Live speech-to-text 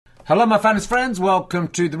Hello, my fans friends. Welcome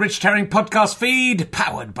to the Richard Herring podcast feed,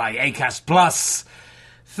 powered by Acast Plus.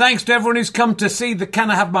 Thanks to everyone who's come to see the Can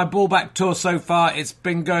I Have My Ball Back tour so far. It's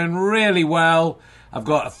been going really well. I've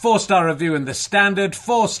got a 4-star review in The Standard,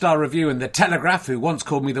 4-star review in The Telegraph, who once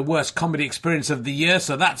called me the worst comedy experience of the year,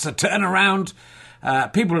 so that's a turnaround.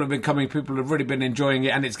 People have been coming, people have really been enjoying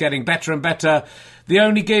it, and it's getting better and better. The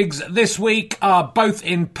only gigs this week are both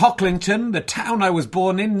in Pocklington, the town I was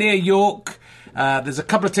born in, near York. There's a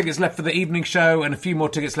couple of tickets left for the evening show and a few more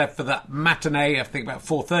tickets left for the matinee, I think about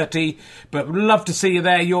 4:30. But would love to see you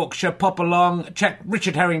there, Yorkshire. Pop along. Check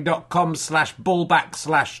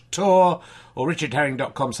richardherring.com/ballback/tour or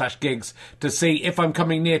richardherring.com/gigs to see if I'm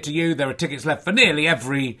coming near to you. There are tickets left for nearly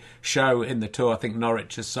every show in the tour. I think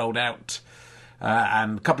Norwich has sold out.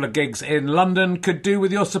 And a couple of gigs in London could do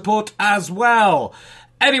with your support as well.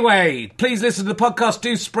 Anyway, please listen to the podcast.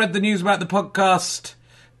 Do spread the news about the podcast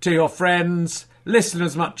to your friends. Listen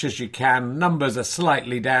as much as you can. Numbers are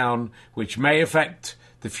slightly down, which may affect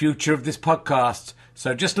the future of this podcast.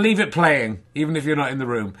 So just leave it playing, even if you're not in the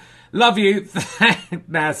room. Love you.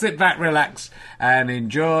 Now sit back, relax, and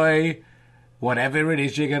enjoy whatever it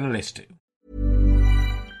is you're going to listen to.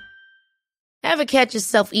 Ever catch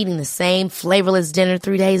yourself eating the same flavorless dinner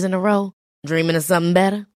 3 days in a row? Dreaming of something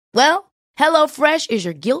better? Well, HelloFresh is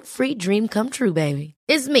your guilt-free dream come true, baby.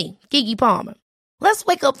 It's me, Keke Palmer. Let's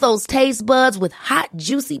wake up those taste buds with hot,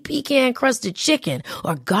 juicy pecan-crusted chicken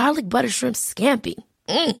or garlic butter shrimp scampi.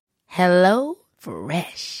 Hello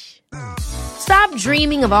Fresh. Stop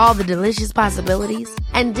dreaming of all the delicious possibilities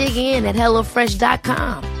and dig in at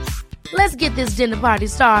HelloFresh.com. Let's get this dinner party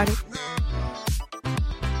started.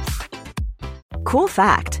 Cool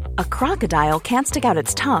fact, a crocodile can't stick out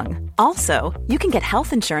its tongue. Also, you can get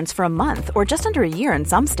health insurance for a month or just under a year in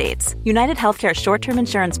some states. United Healthcare short-term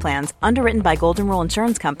insurance plans, underwritten by Golden Rule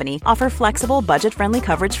Insurance Company, offer flexible, budget-friendly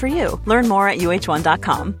coverage for you. Learn more at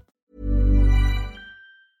uh1.com.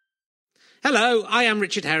 Hello, I am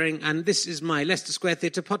Richard Herring, and this is my Leicester Square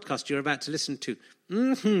Theatre podcast you're about to listen to.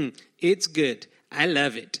 It's good. I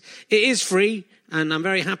love it. It is free, and I'm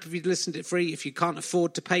very happy if you listen to it free. If you can't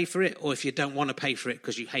afford to pay for it, or if you don't want to pay for it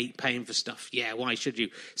because you hate paying for stuff, yeah, why should you?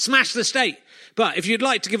 Smash the state. But if you'd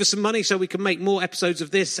like to give us some money so we can make more episodes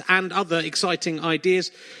of this and other exciting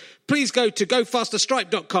ideas, please go to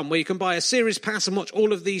gofasterstripe.com, where you can buy a series pass and watch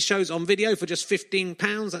all of these shows on video for just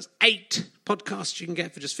 £15. That's 8 podcasts you can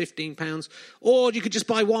get for just £15. Or you could just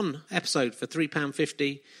buy one episode for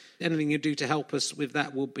 £3.50. Anything you do to help us with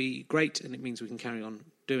that will be great, and it means we can carry on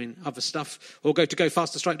doing other stuff. Or go to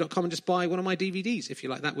gofasterstripe.com and just buy one of my DVDs, if you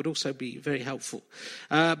like. That would also be very helpful.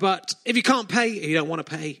 But if you can't pay, or you don't want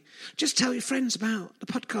to pay, just tell your friends about the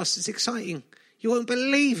podcast. It's exciting. You won't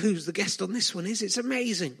believe who's the guest on this one is. It's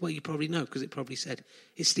amazing. Well, you probably know, because it probably said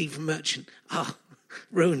it's Stephen Merchant.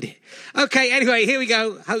 Ruined it. Okay, anyway, here we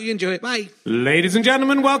go. Hope you enjoy it. Bye. Ladies and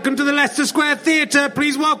gentlemen, welcome to the Leicester Square Theatre.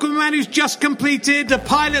 Please welcome a man who's just completed a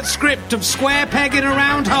pilot script of Square Peg in a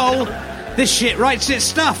Round Hole. This shit writes its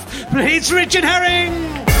stuff. It's Richard Herring.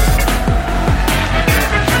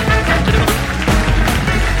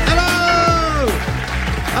 Hello.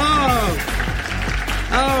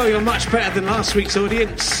 Oh, you're much better than last week's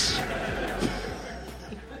audience.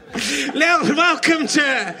 Welcome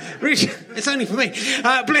to Richard. It's only for me.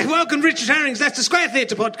 Welcome Richard Herring's Leicester Square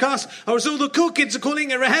Theatre podcast, or as all the cool kids are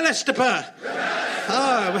calling it,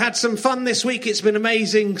 Rahellestapa. We had some fun this week. It's been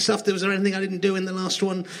amazing stuff. Was there anything I didn't do in the last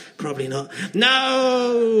one? Probably not.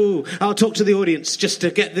 No! I'll talk to the audience just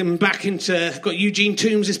to get them back into... I've got Eugene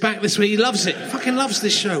Toombs is back this week. He loves it. Fucking loves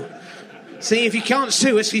this show. See, if you can't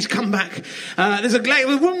sue us, he's come back. There's a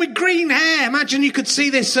woman with green hair. Imagine you could see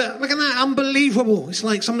this. Look at that. Unbelievable. It's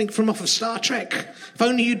like something from off of Star Trek. If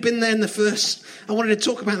only you'd been there in the first... I wanted to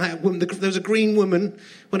talk about that woman. There was a green woman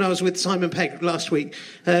when I was with Simon Pegg last week.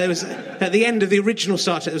 It was at the end of the original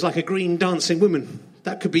Star Trek. There was like a green dancing woman.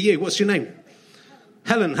 That could be you. What's your name?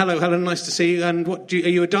 Helen. Hello, Helen. Nice to see you. And are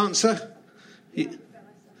you a dancer?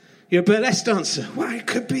 You're a burlesque dancer. Well, it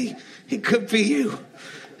could be you.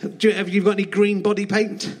 Have you got any green body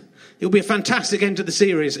paint? It'll be a fantastic end to the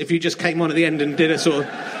series if you just came on at the end and did a sort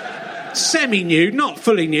of semi-nude, not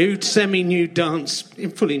fully nude, semi-nude dance.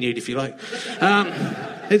 Fully nude, if you like.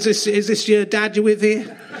 Is this your dad you're with here?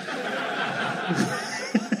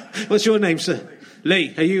 What's your name, sir?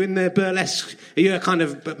 Lee. Are you in the burlesque? Are you a kind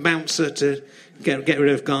of bouncer to get rid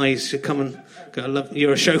of guys who come and...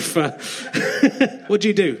 You're a chauffeur. What do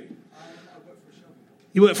you do?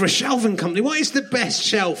 You work for a shelving company. What is the best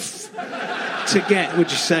shelf to get,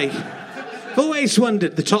 would you say? I've always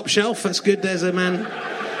wondered. The top shelf, that's good. There's a man.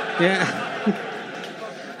 Yeah.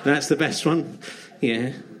 That's the best one.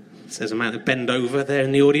 Yeah. There's a man that bend over there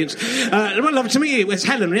in the audience. Well, lovely to meet you. It's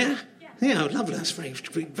Helen, yeah? Yeah, lovely. That's very,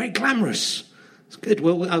 very glamorous. It's good.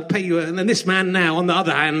 Well, I'll pay you. And then this man now, on the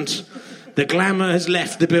other hand, the glamour has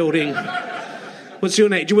left the building. What's your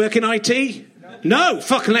name? Do you work in IT? No.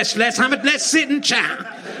 Fucking let's sit and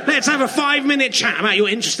chat. Let's have a 5-minute chat about your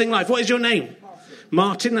interesting life. What is your name?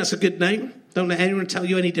 Martin. That's a good name. Don't let anyone tell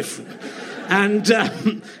you any different. And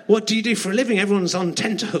what do you do for a living? Everyone's on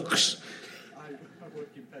tenterhooks. I work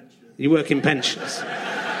in pensions. You work in pensions.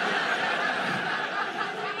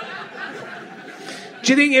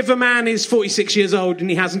 Do you think if a man is 46 years old and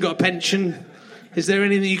he hasn't got a pension, is there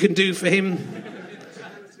anything you can do for him?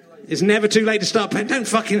 It's never too late to start paying. Don't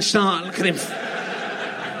fucking start. Look at him.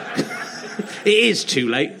 It is too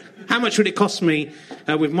late. How much would it cost me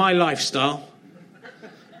with my lifestyle,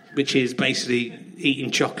 which is basically eating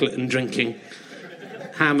chocolate and drinking?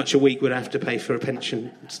 How much a week would I have to pay for a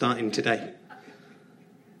pension starting today?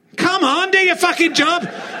 Come on, do your fucking job.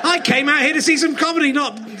 I came out here to see some comedy,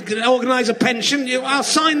 not organise a pension. I'll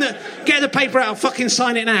get the paper out, I'll fucking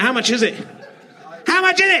sign it now. How much is it? How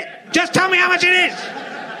much is it? Just tell me how much it is.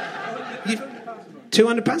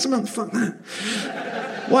 £200 a month? Fuck that.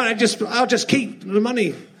 Well, I'll just keep the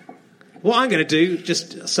money. What I'm going to do,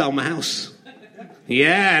 just sell my house.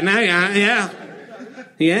 Yeah,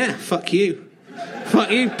 fuck you.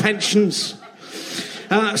 Fuck you, pensions.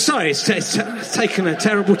 Sorry, it's taken a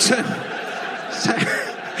terrible turn.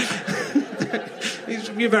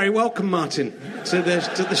 You're very welcome, Martin, to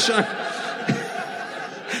the show.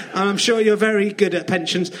 I'm sure you're very good at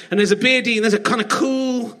pensions. And there's a kind of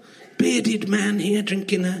cool bearded man here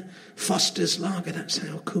drinking a Foster's lager. That's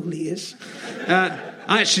how cool he is. I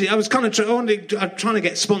was kind of trying to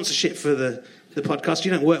get sponsorship for the podcast.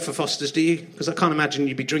 You don't work for Foster's, do you? Because I can't imagine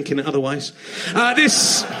you'd be drinking it otherwise.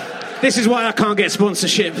 This is why I can't get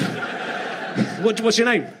sponsorship. What's your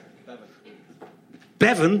name?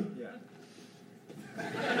 Bevan? Yeah.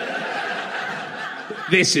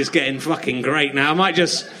 This is getting fucking great now. I might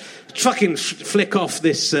just fucking flick off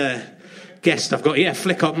this guest I've got. Yeah,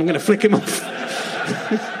 flick off. I'm going to flick him off.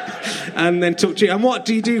 And then talk to you. And what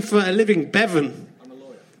do you do for a living, Bevan? I'm a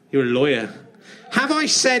lawyer. You're a lawyer. Have I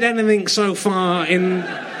said anything so far in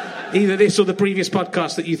either this or the previous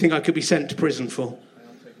podcast that you think I could be sent to prison for?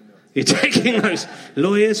 You're taking those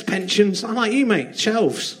lawyers, pensions. I like you, mate.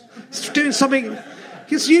 Shelves. It's doing something.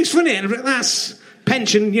 It's useful, isn't it? That's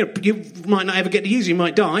pension. You might not ever get to use. You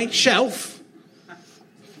might die. Shelf.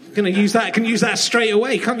 Going to use that. Can use that straight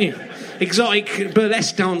away, can't you? Exotic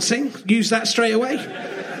burlesque dancing. Use that straight away.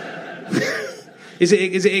 Is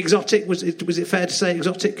it exotic? Was it fair to say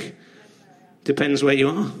exotic? Depends where you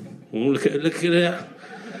are. Oh, look at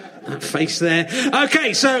that face there.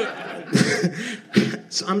 Okay, so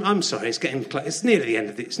I'm sorry. It's getting close. It's near the end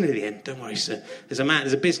of it. It's near the end. Don't worry, sir. There's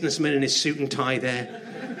a businessman in his suit and tie there.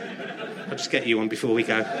 I'll just get you on before we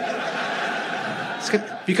go.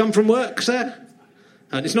 Have you come from work, sir?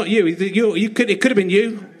 It's not you. It could have been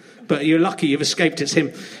you, but you're lucky you've escaped. It's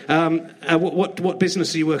him. What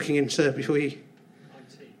business are you working in, sir? Before you.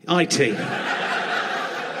 IT.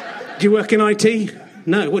 Do you work in IT?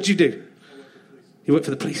 No. What do you do? You work for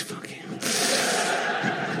the police. Fuck you.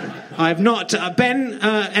 I have not. Ben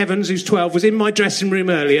Evans, who's 12, was in my dressing room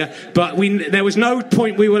earlier, but there was no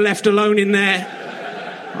point we were left alone in there.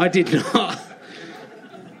 I did not.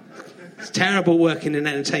 It's terrible working in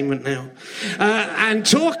entertainment now. And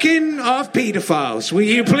talking of paedophiles, will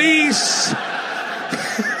you please...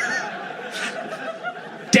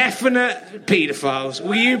 Definite paedophiles.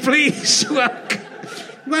 Will you please welcome...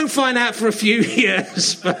 You won't find out for a few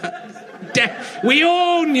years, but we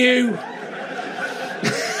all knew.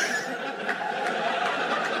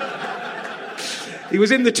 He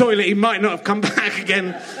was in the toilet. He might not have come back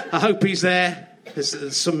again. I hope he's there.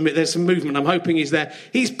 There's some movement. I'm hoping he's there.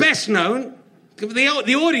 He's best known.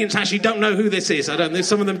 The audience actually don't know who this is.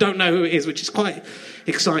 Some of them don't know who it is, which is quite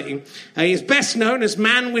exciting. He is best known as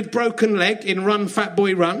Man with Broken Leg in Run, Fat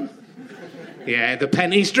Boy, Run. Yeah, the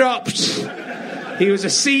pennies dropped. He was a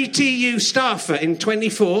CTU staffer in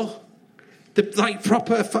 24.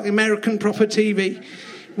 Proper American proper TV.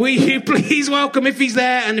 Will you please welcome, if he's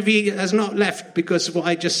there and if he has not left because of what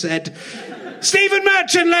I just said, Stephen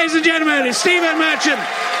Merchant, ladies and gentlemen. It's Stephen Merchant.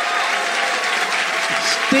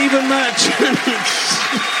 Stephen Merchant.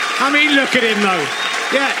 I mean, look at him, though.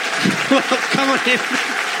 Yeah. Well, come on in.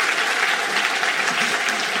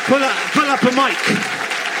 Pull up a mic.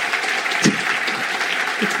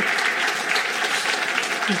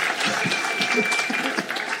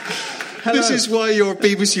 Hello. This is why your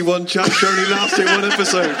BBC One chat show only lasted one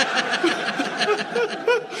episode.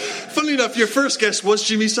 Funnily enough, your first guest was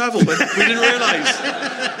Jimmy Savile, but we didn't realise.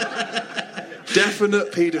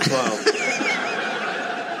 definite paedophile.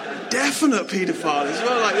 Definite paedophile as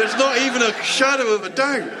well. Like, there's not even a shadow of a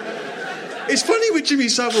doubt. It's funny with Jimmy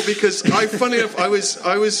Savile because I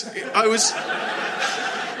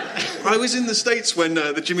was in the States when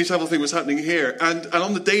the Jimmy Savile thing was happening here, and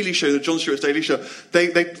on the Daily Show, the Jon Stewart's Daily Show,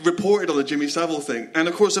 they reported on the Jimmy Savile thing, and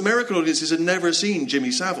of course American audiences had never seen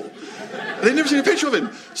Jimmy Savile. They'd never seen a picture of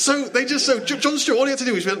him. So Jon Stewart, all he had to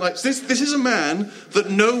do was be like, this is a man that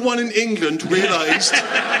no one in England realised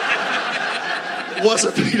was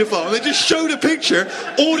a paedophile. And they just showed a picture,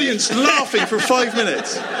 audience laughing for 5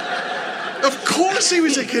 minutes. Of course he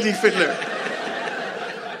was a kiddie fiddler.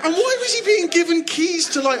 And why was he being given keys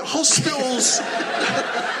to, like, hospitals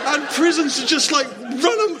and prisons to just, like,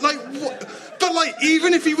 run them, like, what? But, like,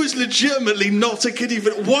 even if he was legitimately not a kiddie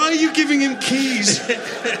fiddler, why are you giving him keys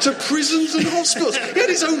to prisons and hospitals? He had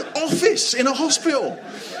his own office in a hospital.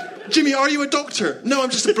 Jimmy, are you a doctor? No,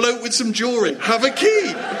 I'm just a bloke with some jewellery. Have a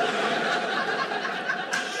key.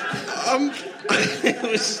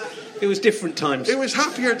 It was different times. It was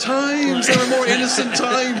happier times. There were more innocent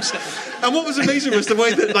times. And what was amazing was the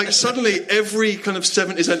way that, like, suddenly every kind of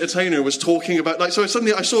 70s entertainer was talking about, like, so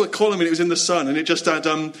suddenly I saw a column and it was in The Sun and it just had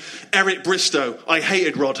Eric Bristow, I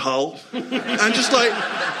hated Rod Hull. And just, like,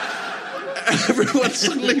 everyone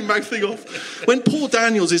suddenly mouthing off. When Paul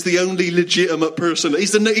Daniels is the only legitimate person,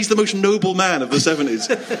 he's the most noble man of the 70s.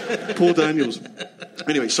 Paul Daniels.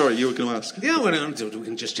 Anyway, sorry, you were going to ask. Yeah, well, we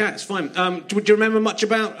can just chat, it's fine. Would you remember much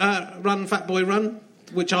about Run, Fat Boy, Run?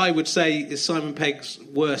 Which I would say is Simon Pegg's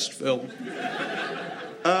worst film.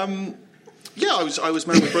 Yeah, I was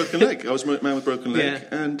Man with Broken Leg. I was Man with Broken Leg.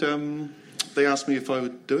 Yeah. And they asked me if I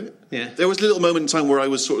would do it. Yeah. There was a little moment in time where I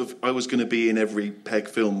was going to be in every Pegg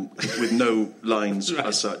film with no lines right.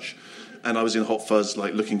 As such. And I was in Hot Fuzz,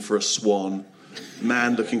 like, looking for a swan.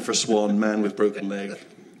 Man looking for a swan, man with broken leg.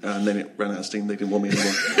 And then it ran out of steam. They didn't want me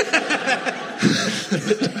anymore.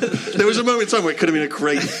 There was a moment in time where it could have been a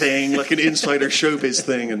great thing, like an insider showbiz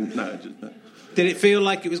thing, and no. Did it feel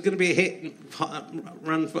like it was going to be a hit?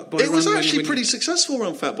 Run, Fat Boy, Run? It was actually pretty successful,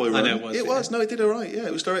 Run, Fat Boy, Run. I know it was. It was. No, it did all right. Yeah,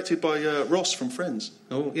 it was directed by Ross from Friends.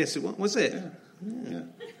 Oh yes, it was. Was it? Yeah.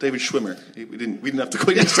 David Schwimmer. We didn't have to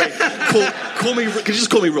quite say. Call me. Could you just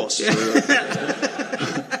call me Ross?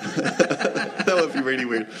 That would be really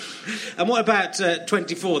weird. And what about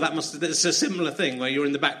 24? That's a similar thing where you're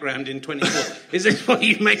in the background in 24. Is this what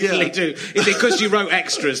you mainly do? Is it because you wrote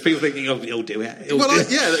extras? People thinking, oh, he'll do it.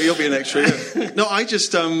 He'll be an extra. Yeah. No, I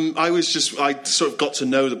sort of got to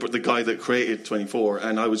know the guy that created 24,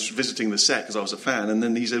 and I was visiting the set because I was a fan, and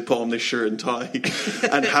then he said, put on this shirt and tie,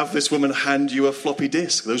 and have this woman hand you a floppy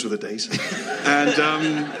disk. Those were the days, and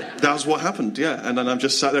that was what happened. Yeah, and then I'm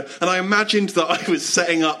just sat there, and I imagined that I was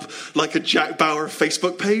setting up like a Jack Bauer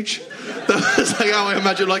Facebook page. That was like how I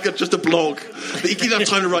imagined, like just a blog. But he didn't have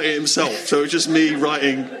time to write it himself, so it was just me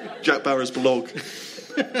writing Jack Bauer's blog.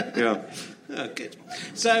 Yeah. Oh, good.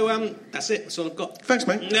 So that's it. That's all I've got. Thanks,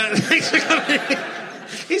 mate. No, thanks for coming.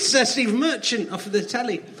 It's Steve Merchant off of the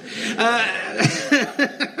telly.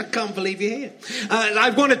 I can't believe you're here. I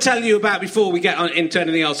want to tell you about, before we get into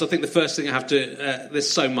anything else, I think the first thing I have to... there's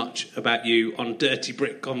so much about you on Dirty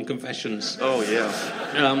Britcom Confessions. Oh, yeah.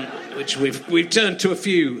 Which we've turned to a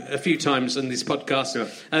few times on this podcast.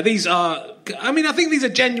 Yeah. These are... I mean, I think these are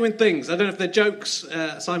genuine things. I don't know if they're jokes.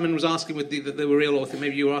 Simon was asking whether they were real, or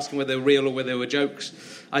maybe you were asking whether they were real or whether they were jokes.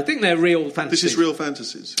 I think they're real fantasies. This is real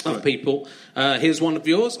fantasies. Of people. Here's one of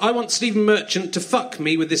yours. I want Stephen Merchant to fuck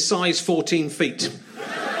me with his size 14 feet.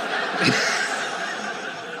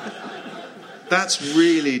 That's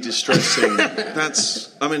really distressing.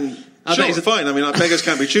 Fine. I mean, beggars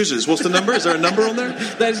can't be choosers. What's the number? Is there a number on there?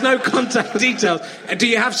 There's no contact details. Do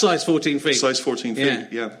you have size 14 feet? Size 14 feet,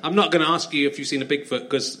 yeah. I'm not going to ask you if you've seen a Bigfoot,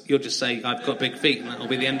 because you'll just say, I've got big feet, and that'll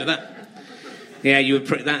be the end of that. Yeah, you would.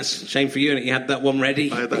 That's a shame for you, and you had that one ready.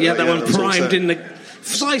 You had that one primed in the...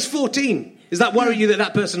 Size 14. Does that worry you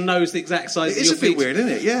that person knows the exact size of your feet? It is a bit weird, isn't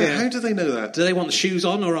it? Yeah, how do they know that? Do they want the shoes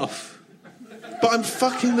on or off? But I'm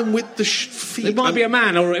fucking them with the feet. It might be a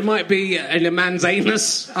man, or it might be in a man's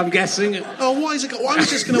anus, I'm guessing. Oh, why is it... I was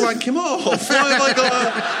just going to wank him off.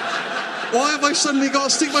 Why have I suddenly got to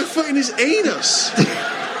stick my foot in his anus?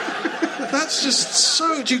 That's just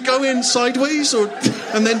so... Do you go in sideways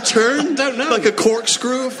and then turn? I don't know. Like a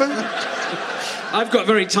corkscrew effect? I've got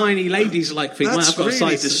very tiny ladies-like feet. That's I've got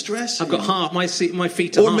really distressing. I've got half my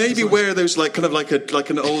feet. Are or maybe wear those like an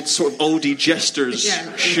old sort of oldie jester's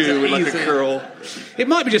shoe with like a curl. It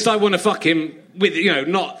might be just I want to fuck him with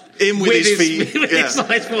not in with his feet. With his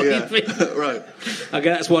size 14 feet. Right. Okay,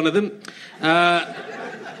 that's one of them. I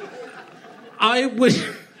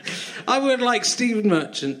I would like Stephen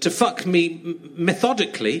Merchant to fuck me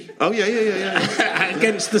methodically. Oh, yeah.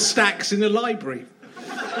 Against the stacks in a library.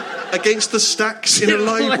 Against the stacks in a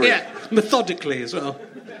library? Yeah, methodically as well.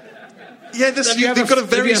 Yeah, they've got a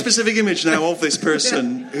very specific image now of this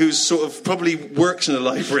person who's sort of probably works in a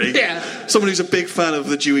library. Yeah. Someone who's a big fan of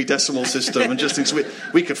the Dewey Decimal System and just thinks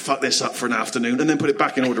we could fuck this up for an afternoon and then put it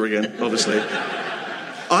back in order again, obviously.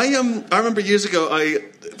 I remember years ago,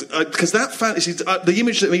 because that fantasy, the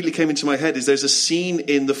image that immediately came into my head is there's a scene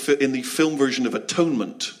in the film version of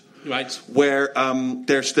Atonement. Right. Where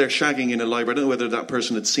they're shagging in a library. I don't know whether that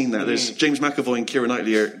person had seen that. There's James McAvoy and Keira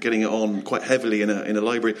Knightley are getting it on quite heavily in a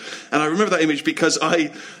library. And I remember that image because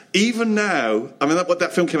even now,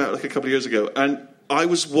 that film came out like a couple of years ago, and I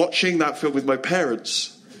was watching that film with my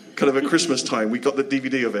parents kind of at Christmas time. We got the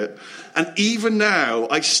DVD of it. And even now,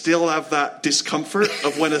 I still have that discomfort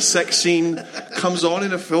of when a sex scene comes on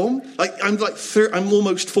in a film. I'm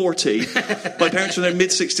almost 40. My parents were in their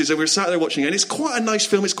mid-60s, and we were sat there watching it. And it's quite a nice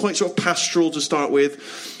film. It's quite sort of pastoral to start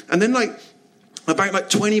with. And then,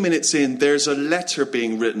 about 20 minutes in, there's a letter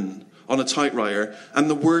being written on a typewriter, and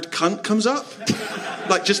the word cunt comes up.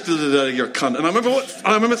 Just you're cunt. And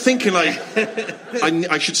I remember thinking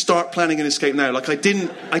I should start planning an escape now. I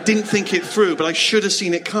didn't think it through, but I should have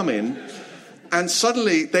seen it coming. And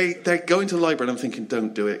suddenly they go into the library, and I'm thinking,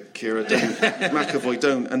 don't do it, Keira, don't, McAvoy,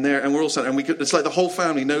 don't. And we're all sat there, and it's like the whole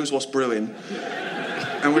family knows what's brewing,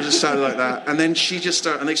 and we're just sat there like that. And then she just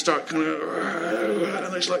starts, and they start kind of,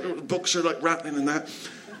 and it's like the books are rattling and that.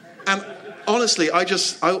 And honestly, I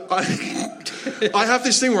have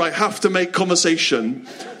this thing where I have to make conversation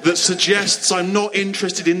that suggests I'm not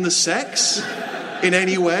interested in the sex in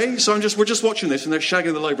any way. So we're just watching this, and they're shagging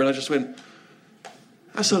in the library, and I just went,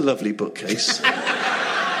 that's a lovely bookcase.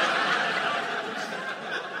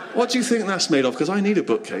 What do you think that's made of? Because I need a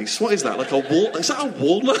bookcase. What is that? Like a wall? Is that a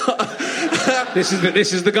walnut? This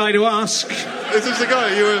is the guy to ask. This is the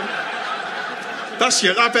guy you were...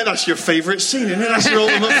 I bet that's your favourite scene, isn't it? That's your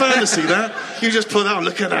ultimate fantasy, that. You just put that on,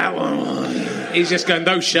 look at that one. He's just going,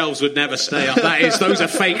 those shelves would never stay up. Those are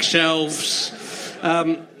fake shelves. I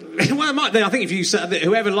think if you said,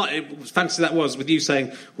 whoever fancy that was, with you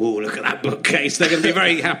saying, oh, look at that bookcase, they're going to be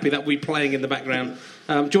very happy that we're playing in the background.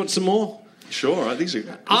 Do you want some more? Sure, these are...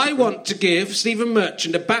 I want to give Stephen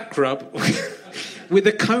Merchant a back rub with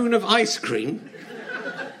a cone of ice cream.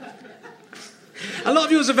 A lot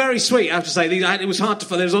of yours are very sweet, I have to say. It was hard to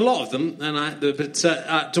find. There's a lot of them, and I want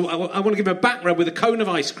to give him a back rub with a cone of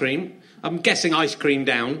ice cream. I'm guessing ice cream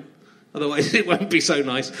down, otherwise it won't be so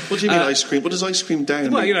nice. What do you mean ice cream? What does ice cream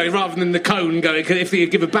down mean? Rather than the cone going, if you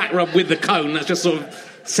give a back rub with the cone, that's just sort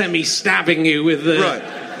of semi-stabbing you with the...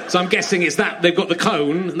 Right. So I'm guessing it's that they've got the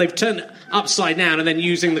cone, and they've turned it upside down, and then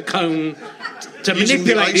using the cone to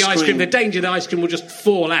manipulate the ice cream. The danger the ice cream will just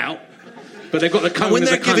fall out. But they've got the cone. And when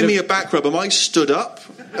they're giving me a back rub, am I stood up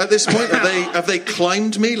at this point? Have they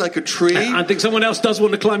climbed me like a tree? I think someone else does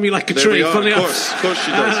want to climb you like a tree. Of course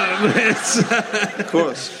she does. Of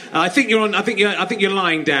course. I think you're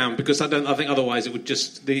lying down because I think otherwise it would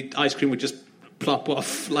the ice cream would just plop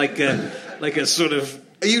off like a sort of.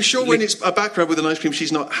 Are you sure when it's a back rub with an ice cream,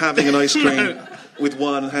 she's not having an ice cream? No. With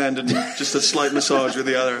one hand and just a slight massage with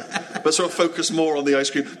the other, but sort of focus more on the ice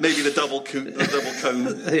cream, maybe the double cone.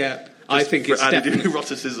 Yeah. I think it's added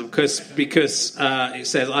eroticism because it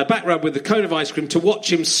says I back rub with the cone of ice cream to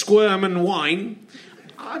watch him squirm and whine.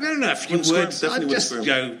 I don't know if you would. I'd just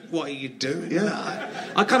go, what are you doing?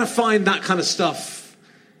 Yeah. I kind of find that kind of stuff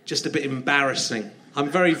just a bit embarrassing.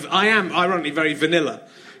 I am ironically very vanilla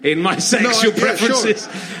in my sexual preferences,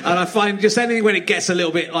 sure. And I find just anything when it gets a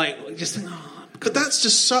little bit but that's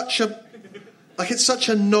just such a. It's such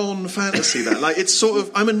a non-fantasy that. It's sort of...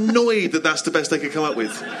 I'm annoyed that that's the best they could come up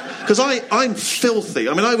with. Because I'm filthy.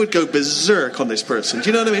 I would go berserk on this person. Do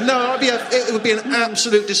you know what I mean? No, it would be an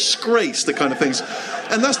absolute disgrace, the kind of things.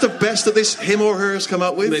 And that's the best that him or her has come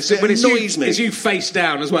up with. It annoys me. Is you face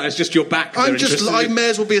down as well? It's just your back. I may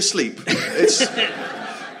as well be asleep.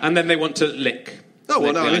 And then they want to lick. Oh,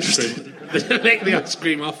 well, no, I'm interested. Lick the ice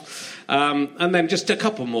cream off. And then just a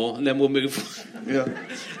couple more, and then we'll move. Yeah.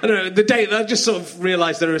 I don't know. I just sort of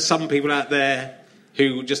realised there are some people out there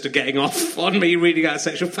who just are getting off on me reading out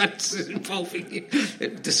sexual fantasies involving you.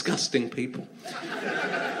 Disgusting people.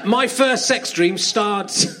 My first sex dream starred.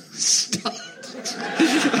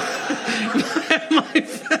 My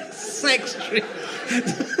first sex dream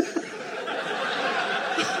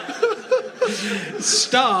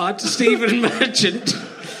starred Stephen Merchant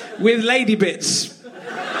with lady bits.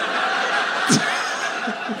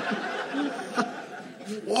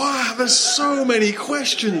 Wow, there's so many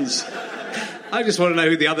questions. I just want to know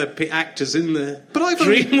who the other actors in the But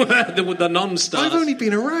dream were, the non-stars. I've only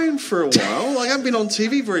been around for a while. I haven't been on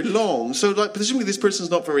TV very long, so like presumably this person's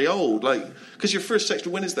not very old. Like, because your first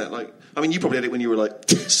sexual, when is that? Like, I mean, you probably had it when you were like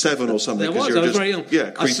 7 or something. I was very young.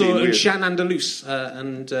 Yeah, I saw creepy and in weird. Shan Andalus,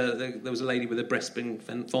 and there was a lady with a breast being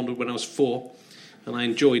fondled when I was 4, and I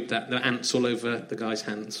enjoyed that. The ants all over the guy's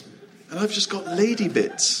hands. And I've just got lady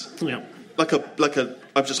bits. Yeah.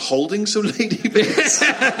 I'm just holding some lady bits.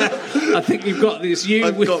 I think you've got this. You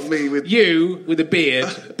with a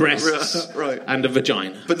beard, breasts, right, and a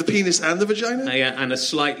vagina. But the penis and the vagina? Yeah, and a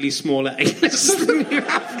slightly smaller anus than you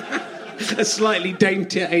have. A slightly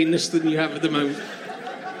daintier anus than you have at the moment.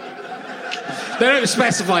 They don't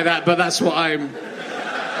specify that, but that's what I'm.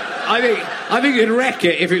 I think you'd wreck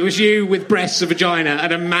it if it was you with breasts, a vagina,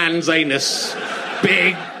 and a man's anus,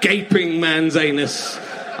 big gaping man's anus.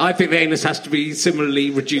 I think the anus has to be similarly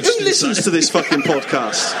reduced. Who listens to this fucking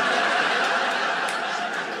podcast?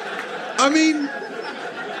 I mean,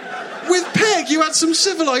 with Peg, you had some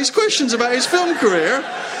civilised questions about his film career.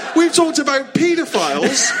 We've talked about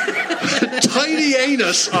paedophiles, tiny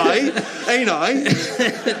anus, ani.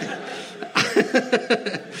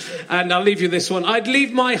 And I'll leave you this one. I'd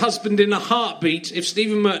leave my husband in a heartbeat if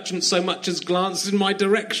Stephen Merchant so much as glanced in my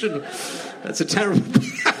direction. That's a terrible...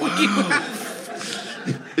 Wow.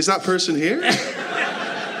 Is that person here? You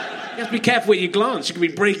have to be careful where you glance. You could be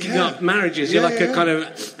breaking up marriages. You're like a kind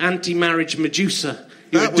of anti-marriage Medusa.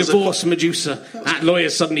 You're a divorce Medusa. That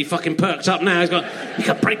lawyer's suddenly fucking perked up now. He's gone, you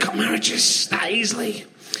can break up marriages that easily.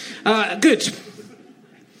 Good.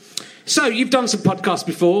 So, you've done some podcasts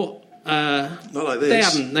before. Not like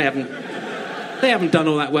this. They haven't done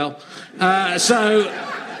all that well.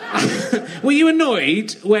 Were you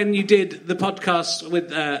annoyed when you did the podcast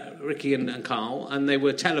with Ricky and Carl, and they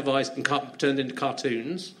were televised and turned into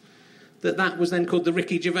cartoons, that was then called the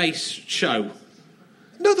Ricky Gervais Show?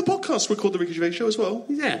 No, the podcasts were called the Ricky Gervais Show as well.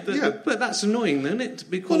 Yeah, but that's annoying, isn't it? To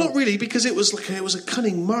be called... Well, not really, because it was a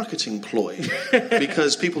cunning marketing ploy.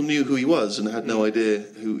 Because people knew who he was and had no idea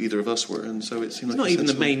who either of us were, and so it seemed like... It's not even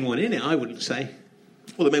the main one in it, I wouldn't say.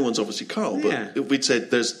 Well, the main one's obviously Carl, but we'd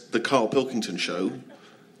said there's the Carl Pilkington Show.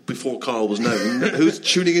 Before Carl was known, who's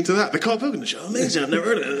tuning into that? The Carl Pilkington Show, amazing! I've never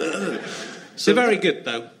heard of it. So they're very good,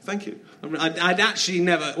 though. Thank you. I'd actually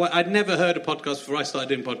never heard a podcast before I started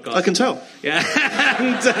doing podcasts. I can tell. Yeah,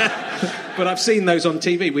 but I've seen those on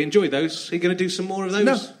TV. We enjoy those. Are you going to do some more of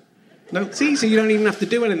those? No. See, so you don't even have to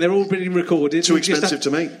do anything. They're already recorded. Too expensive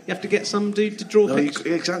to make. You have to get some dude to draw pictures.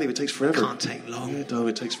 Exactly, it takes forever. Can't take long. Yeah, no,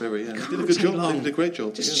 it takes forever. Yeah, Can't they did a good job. long. They did a great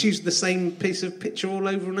job. Just choose the same piece of picture all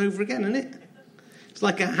over and over again, isn't it? It's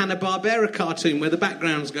like a Hanna-Barbera cartoon where the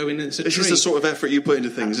backgrounds go in and it's a tree. It's just the sort of effort you put into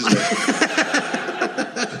things, isn't it?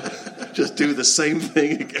 Just do the same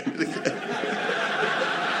thing again and again.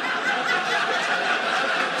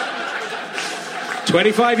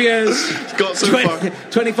 25 years. Got so far.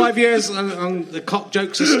 25 years and the cock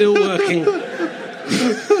jokes are still working.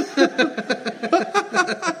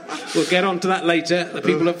 We'll get on to that later. The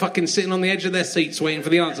people are fucking sitting on the edge of their seats waiting for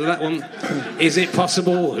the answer to that one. Is it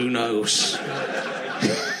possible? Who knows?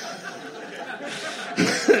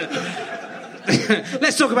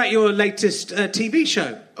 Let's talk about your latest TV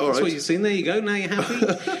show. All That's right. what you've seen. There you go. Now you're happy.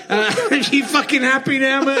 Are you fucking happy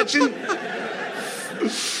now, Merchant?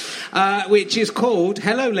 Which is called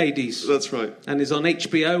Hello Ladies. That's right. And is on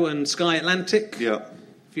HBO and Sky Atlantic. Yeah.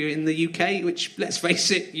 If you're in the UK, which, let's face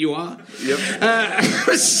it, you are. Yep.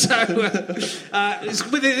 It's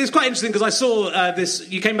quite interesting because I saw this.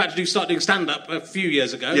 You came back to start doing stand-up a few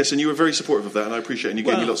years ago. Yes, and you were very supportive of that, and I appreciate it. And you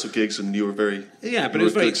gave me lots of gigs, and you were very... Yeah, but it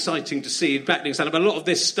was very exciting to see you back doing stand-up. A lot of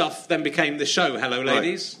this stuff then became the show, Hello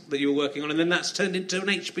Ladies, that you were working on, and then that's turned into an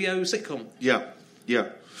HBO sitcom. Yeah.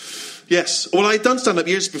 Yes. Well, I'd done stand-up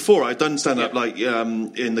years before. I'd done stand-up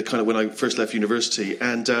in the kind of when I first left university,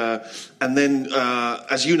 and then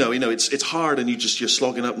as you know, it's hard, and you're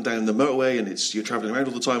slogging up and down the motorway, and you're travelling around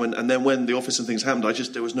all the time, and then when the office and things happened,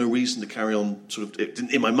 there was no reason to carry on.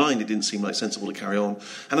 In my mind, it didn't seem like sensible to carry on,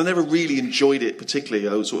 and I never really enjoyed it particularly.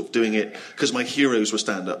 I was sort of doing it because my heroes were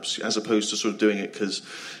stand-ups, as opposed to sort of doing it because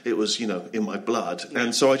it was in my blood,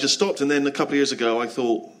 and so I just stopped. And then a couple of years ago, I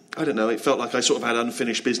thought, I don't know, it felt like I sort of had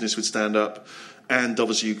unfinished business with stand-up, and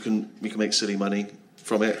obviously you can make silly money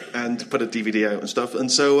from it and put a DVD out and stuff,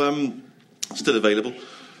 and so still available.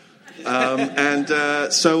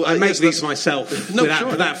 So I make these myself No, with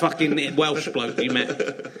sure. that fucking Welsh bloke you met.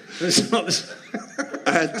 It's not this...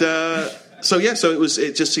 And so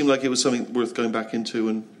it just seemed like it was something worth going back into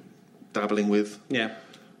and dabbling with. Yeah.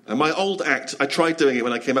 And my old act, I tried doing it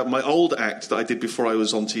when I came up. My old act that I did before I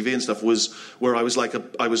was on TV and stuff was where I was kind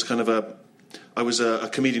of a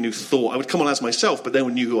comedian who thought I would come on as myself, but no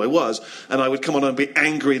one knew who I was, and I would come on and be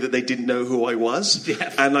angry that they didn't know who I was.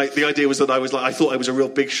 Yeah. And the idea was that I thought I was a real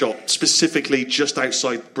big shot, specifically just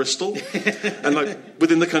outside Bristol, and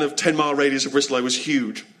within the kind of 10-mile radius of Bristol, I was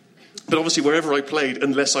huge. But obviously, wherever I played,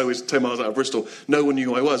 unless I was 10 miles out of Bristol, no one knew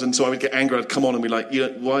who I was. And so I would get angry. I'd come on and be like,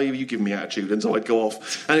 why are you giving me attitude? And so I'd go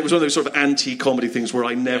off. And it was one of those sort of anti-comedy things where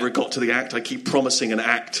I never got to the act. I keep promising an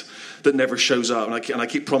act that never shows up. And I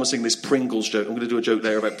keep promising this Pringles joke. I'm going to do a joke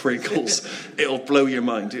there about Pringles. It'll blow your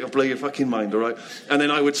mind. It'll blow your fucking mind, all right? And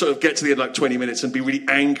then I would sort of get to the end of 20 minutes and be really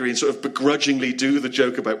angry and sort of begrudgingly do the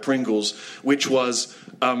joke about Pringles, which was...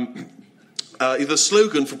 the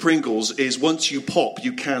slogan for Pringles is "Once you pop,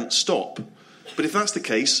 you can't stop." But if that's the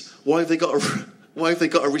case, why have they got a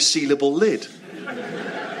resealable lid?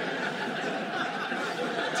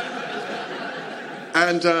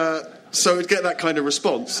 And so I'd get that kind of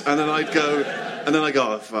response, and then I'd go,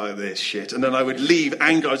 oh, fuck this shit. And then I would leave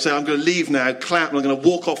angry. I'd say, I'm going to leave now, clap, and I'm going to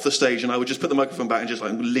walk off the stage, and I would just put the microphone back and just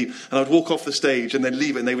I'm going to leave. And I would walk off the stage and then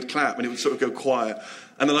leave it, and they would clap, and it would sort of go quiet.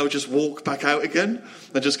 And then I would just walk back out again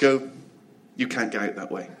and just go, you can't get out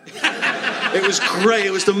that way. It was great.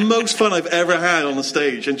 It was the most fun I've ever had on the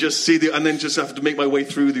stage, and just and then just have to make my way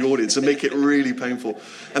through the audience and make it really painful.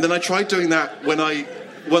 And then I tried doing that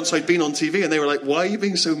once I'd been on TV, and they were like, "Why are you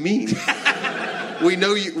being so mean? We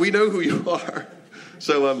know who you are."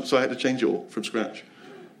 So I had to change it all from scratch.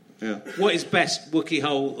 Yeah. What is best, Wookey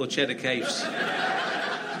Hole or Cheddar Caves?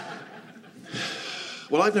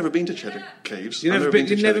 Well, I've never been to Cheddar Caves. You've never been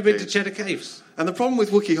to Cheddar Caves? And the problem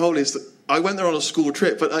with Wookey Hole is that I went there on a school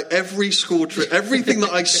trip, but every school trip, everything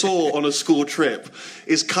that I saw on a school trip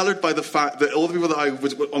is coloured by the fact that all the people that I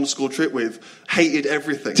was on a school trip with hated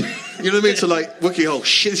everything. You know what I mean? So Wookey Hole,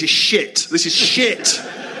 shit, this is shit. This is shit.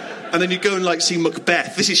 And then you go and see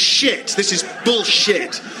Macbeth. This is shit. This is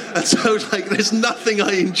bullshit. And so there's nothing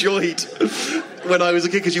I enjoyed when I was a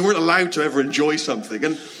kid, because you weren't allowed to ever enjoy something.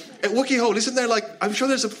 And at Wookey Hole, isn't there I'm sure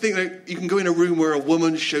there's a thing that you can go in a room where a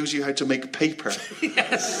woman shows you how to make paper.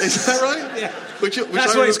 Yes. Is that right? Yeah. Which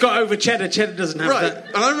that's what it's got over Cheddar. Cheddar doesn't have that. Right.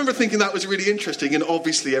 And I remember thinking that was really interesting, and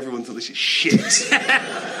obviously everyone thought this is shit.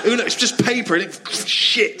 It's just paper, and it's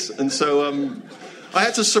shit. And so I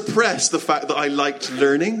had to suppress the fact that I liked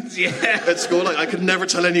learning at school. I could never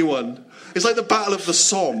tell anyone. It's like the Battle of the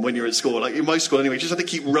Somme when you're at school. In my school anyway, you just had to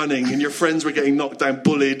keep running, and your friends were getting knocked down,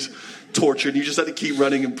 bullied, tortured, and you just had to keep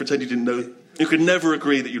running and pretend you didn't know. You could never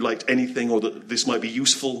agree that you liked anything or that this might be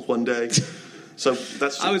useful one day. So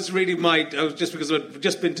that's... I was just because I'd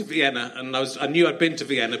just been to Vienna, and I knew I'd been to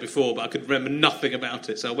Vienna before, but I could remember nothing about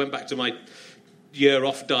it. So I went back to my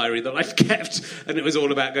year-off diary that I'd kept, and it was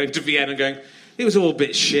all about going to Vienna and going... It was all a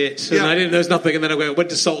bit shit, and I didn't know there was nothing. And then I went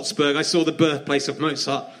to Salzburg. I saw the birthplace of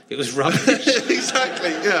Mozart. It was rubbish. Exactly,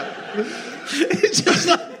 yeah. It's just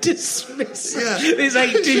dismiss. Yeah. This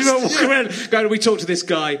 18-year-old walking around going, we talked to this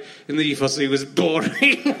guy in the ethos who was boring.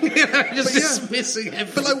 Dismissing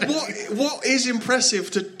everything. But what is impressive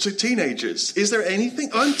to teenagers? Is there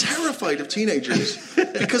anything? I'm terrified of teenagers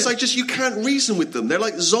because you can't reason with them. They're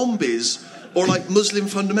like zombies or like Muslim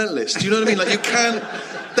fundamentalists. Do you know what I mean? You can't...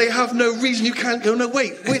 They have no reason. You can't go, no,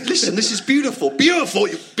 wait, listen, this is beautiful. Beautiful!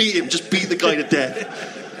 You beat him, just beat the guy to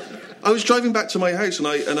death. I was driving back to my house, and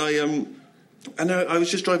I was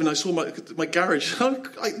just driving, I saw my garage.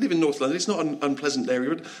 I live in North London, it's not an unpleasant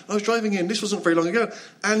area, but I was driving in, this wasn't very long ago,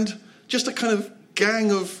 and just a kind of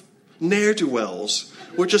gang of ne'er-do-wells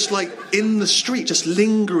were just in the street, just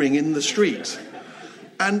lingering in the street.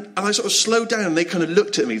 And I sort of slowed down, and they kind of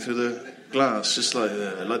looked at me through the glass, just like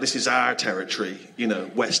this is our territory,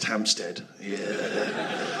 West Hampstead.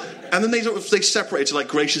 Yeah. And then they separated to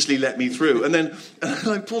graciously let me through. And then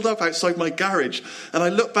I pulled up outside my garage, and I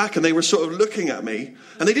looked back, and they were sort of looking at me,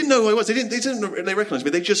 and they didn't know who I was. They recognized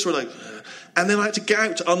me. They just were and then I had to get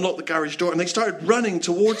out to unlock the garage door, and they started running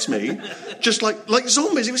towards me, just like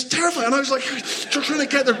zombies. It was terrifying. And I was trying to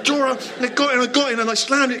get their door up, and I got in, and I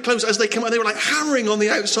slammed it closed as they came out. They were hammering on the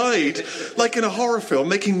outside, like in a horror film,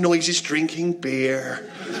 making noises, drinking beer.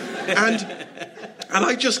 And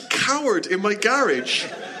I just cowered in my garage.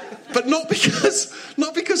 But not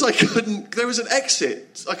because I couldn't. There was an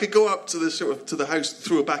exit. I could go up to the house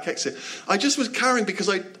through a back exit. I just was cowering because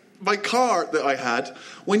my car that I had,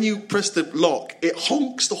 when you press the lock, it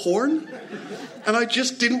honks the horn, and I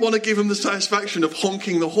just didn't want to give them the satisfaction of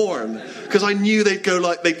honking the horn because I knew they'd go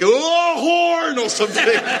oh, horn or something.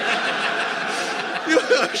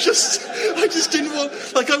 I just didn't want.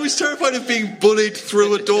 I was terrified of being bullied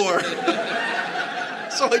through a door.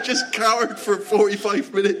 So I just cowered for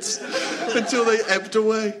 45 minutes until they ebbed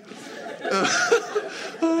away.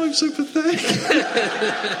 Oh, I'm so pathetic.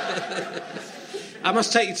 I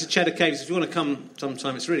must take you to Cheddar Caves if you want to come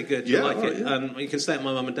sometime. It's really good. You'll like it. Yeah. You can stay at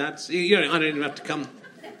my mum and dad's. I don't even have to come.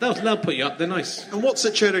 They'll put you up. They're nice. And what's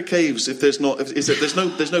at Cheddar Caves if there's not?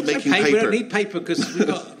 There's no making paper? We don't need paper because we've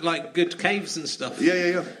got like good caves and stuff.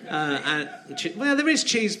 Yeah. Well, there is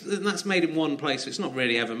cheese, and that's made in one place. It's not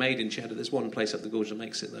really ever made in Cheddar. There's one place up the gorge that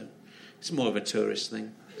makes it, though. It's more of a tourist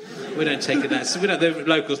thing. We don't take it that. The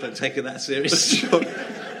locals don't take it that serious.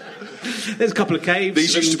 There's a couple of caves.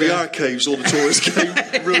 These used to be our caves, all the tourists came,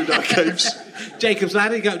 ruined our caves. Jacob's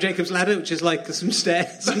Ladder. You go up Jacob's Ladder, which is like some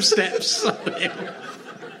steps up the hill.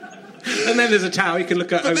 And then there's a tower you can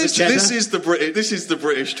look at over Cheddar. This is the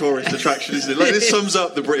British tourist attraction, isn't it? Like, this sums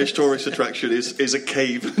up the British tourist attraction is a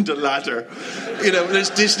cave and a ladder. There's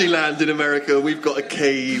Disneyland in America. We've got a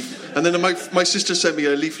cave. And then my sister sent me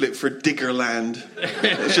a leaflet for Diggerland.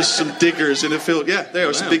 It's just some diggers in a field. Yeah, there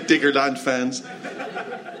are some big Diggerland fans.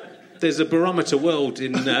 There's a Barometer World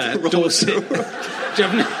in Dorset.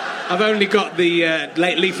 I've only got the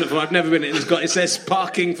late leaflet for. I've never been in. It says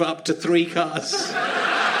parking for up to 3 cars.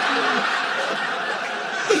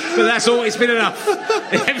 But that's always been enough.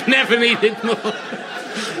 They've never needed more.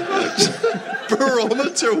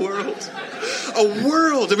 Barometer World. A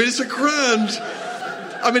world. I mean, it's a grand...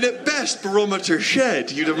 at best, barometer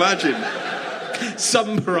shed, you'd imagine.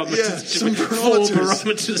 Some barometers. Yeah, some barometers. 4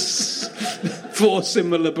 barometers. 4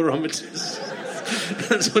 similar barometers.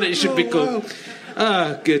 That's what it should be called.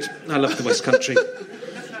 Wow. Good. I love the West Country.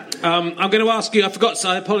 I'm going to ask you, I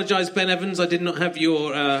apologise, Ben Evans, I did not have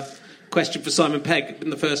your... question for Simon Pegg in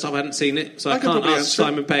the first half. I hadn't seen it, so I can't ask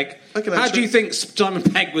Simon Pegg. How do you think Simon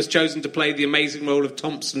Pegg was chosen to play the amazing role of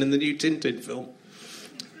Thompson in the new Tintin film?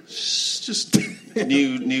 Just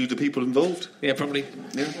knew the people involved. Yeah, probably.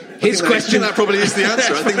 Yeah. His question. That probably is the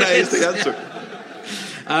answer. I think that is the answer.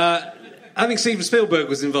 I think Steven Spielberg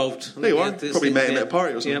was involved. There you are. Probably met him at a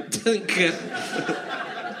party or something. Yeah.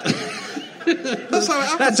 That's how it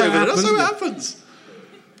happens. That's how it happens.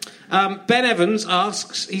 Ben Evans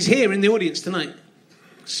asks, he's here in the audience tonight,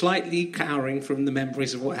 slightly cowering from the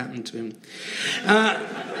memories of what happened to him.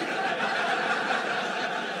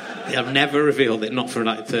 I've never revealed it, not for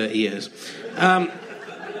like 30 years. Why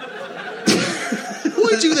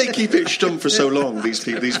do they keep it stum for so long, these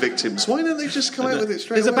victims? Why don't they just come out with it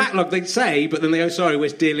straight away? There's a backlog, they say, but then they go, sorry, we're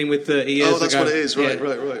dealing with 30 years ago. Oh, that's what it is, right.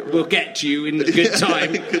 We'll get to you in good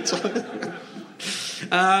time. Good time.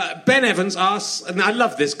 Ben Evans asks, and I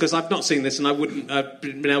love this because I've not seen this and I wouldn't have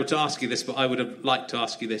been able to ask you this, but I would have liked to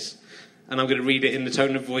ask you this. And I'm going to read it in the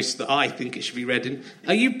tone of voice that I think it should be read in.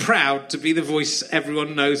 Are you proud to be the voice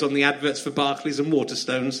everyone knows on the adverts for Barclays and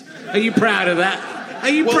Waterstones? Are you proud of that? Are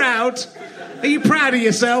you proud? Are you proud of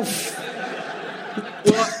yourself?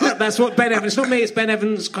 Well, that's what Ben Evans... It's not me, it's Ben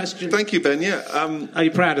Evans' question. Thank you, Ben, yeah. Are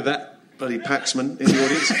you proud of that? Bloody Paxman in the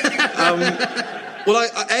audience. Well,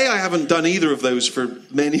 I haven't done either of those for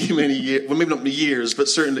many, many years. Well, maybe not years, but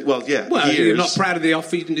certainly, years. You're not proud of The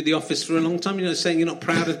Office. You didn't do The Office for a long time. You're not saying you're not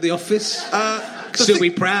proud of The Office? Still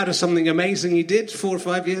be proud of something amazing you did 4 or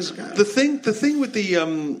 5 years ago? The thing with the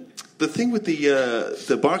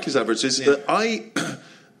Barclays adverts is that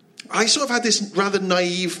I sort of had this rather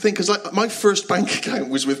naive thing, because my first bank account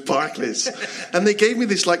was with Barclays, and they gave me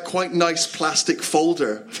this quite nice plastic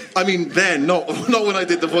folder. I mean, then, not when I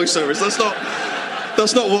did the voiceovers.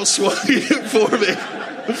 That's not what swung it for me.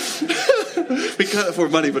 We can't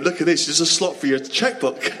afford money, but look at this. There's a slot for your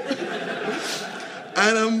checkbook.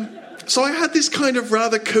 And so I had this kind of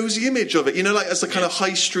rather cosy image of it, as a kind of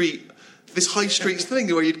high street thing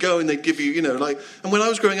where you'd go and they'd give you, and when I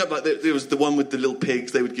was growing up, there was the one with the little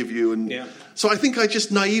pigs they would give you, and so I think I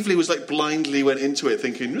just naively was blindly went into it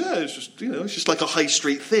thinking, it's just like a high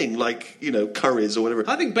street thing, Curry's or whatever.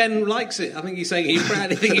 I think Ben likes it. I think he's saying he's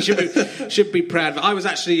proud. I think he should be proud. I was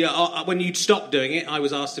actually when you'd stopped doing it, I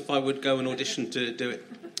was asked if I would go and audition to do it.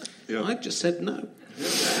 Yeah. I just said no.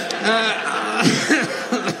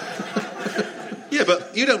 Yeah,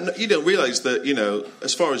 but you don't realise that,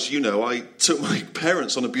 as far as you know, I took my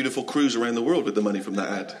parents on a beautiful cruise around the world with the money from that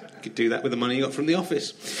ad. You could do that with the money you got from The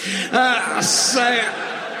Office.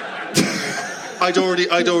 I'd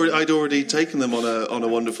already taken them on a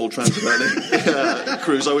wonderful transatlantic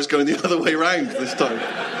cruise. I was going the other way round this time,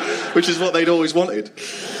 which is what they'd always wanted.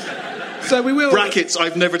 So we will... Brackets,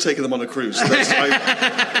 I've never taken them on a cruise.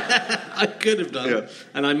 I could have done,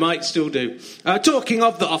 and I might still do. Talking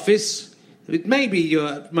of The Office... It may be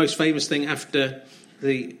your most famous thing after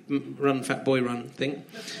the Run Fat Boy Run thing.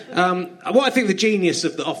 What I think the genius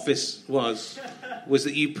of The Office was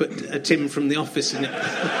that you put a Tim from The Office in it.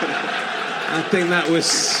 I think that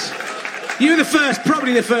You were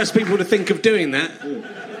probably the first people to think of doing that.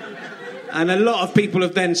 And a lot of people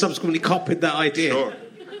have then subsequently copied that idea. Sure.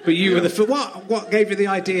 But you were the first. What gave you the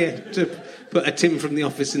idea to put a Tim from The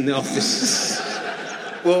Office in the office?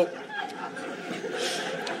 Well,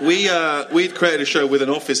 we'd created a show with an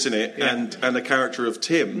office in it and a character of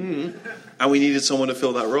Tim, and we needed someone to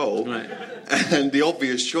fill that role. Right. And the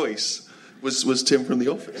obvious choice was Tim from The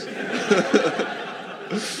Office.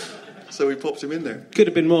 So we popped him in there. Could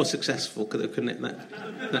have been more successful, couldn't it?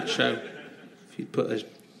 That show, if you'd put a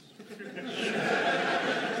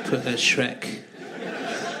Shrek.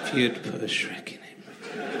 If you'd put a Shrek in it.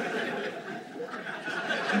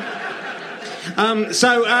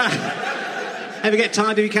 Ever get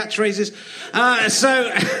tired of your catchphrases?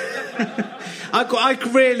 I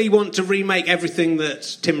really want to remake everything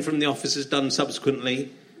that Tim from The Office has done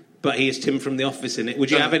subsequently, but he is Tim from The Office in it.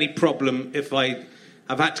 Would you have any problem if I've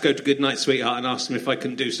had to go to Goodnight Sweetheart and ask them if I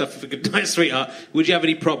can do stuff for Goodnight Sweetheart? Would you have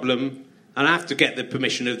any problem, and I have to get the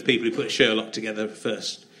permission of the people who put Sherlock together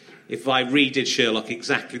first, if I redid Sherlock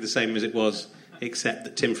exactly the same as it was, except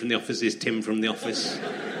that Tim from The Office is Tim from The Office?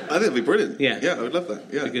 I think it'd be brilliant. Yeah. Yeah, I would love that.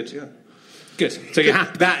 Yeah. Be good. Yeah. Good. So you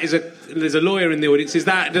have there's a lawyer in the audience. Is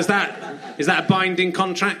that a binding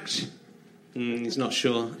contract? He's not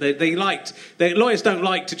sure. Lawyers don't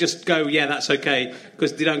like to just go, yeah, that's okay,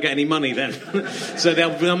 because they don't get any money then. So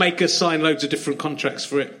they'll make us sign loads of different contracts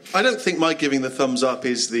for it. I don't think my giving the thumbs up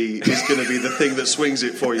is going to be the thing that swings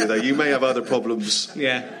it for you, though. You may have other problems.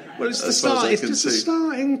 Yeah. Well, it's the start. It's just the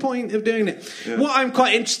starting point of doing it. Yeah. What I'm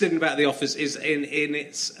quite interested in about The Office is in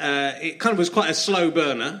its. It kind of was quite a slow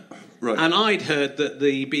burner, right? And I'd heard that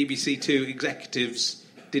the BBC Two executives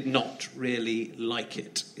did not really like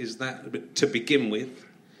it. Is that to begin with?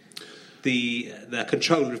 The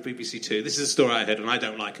controller of BBC Two. This is a story I heard, and I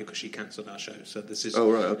don't like her because she cancelled our show. So this is.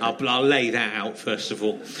 Oh right. Okay. I'll lay that out first of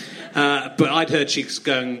all. But I'd heard she just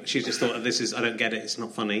thought, this is. I don't get it. It's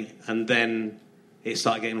not funny. And then it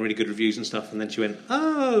started getting really good reviews and stuff, and then she went,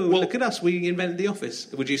 "Oh, well, look at us! We invented The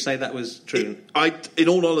Office." Would you say that was true? In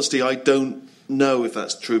all honesty, I don't know if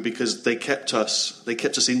that's true because they kept us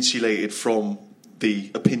insulated from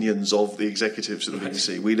the opinions of the executives of the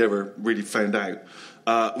BBC. We never really found out.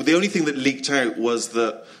 The only thing that leaked out was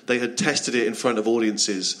that they had tested it in front of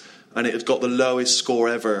audiences, and it had got the lowest score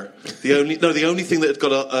ever. The only thing that had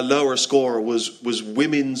got a lower score was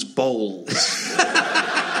women's bowls.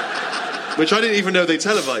 Which I didn't even know they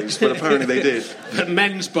televised, but apparently they did. But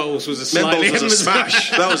men's bowls was a smash.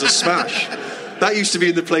 That was a smash. That used to be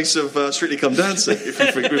in the place of Strictly Come Dancing, if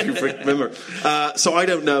you remember. So I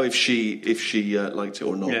don't know if she liked it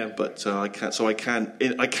or not. Yeah. But I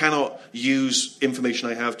cannot use information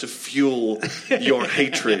I have to fuel your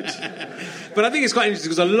hatred. But I think it's quite interesting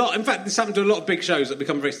because in fact, this happened to a lot of big shows that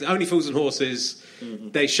become very. Only Fools and Horses.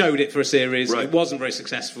 Mm-hmm. They showed it for a series. Right. It wasn't very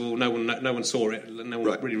successful. No one saw it. No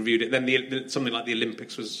one really reviewed it. Then something like the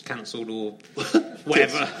Olympics was cancelled or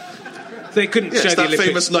whatever. They couldn't show the Olympics. That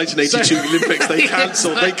famous 1982 Olympics they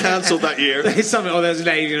cancelled that year. There was an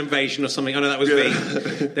alien invasion or something. Oh no, that was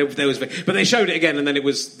V. There was V. But they showed it again, and then it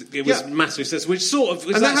was massive success, which sort of.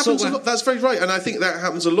 And that happens a lot. That's very right, and I think that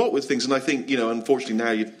happens a lot with things. And I think unfortunately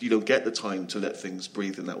now you don't get the time to let things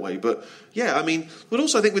breathe in that way. But yeah, I mean, but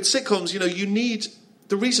also I think with sitcoms, you need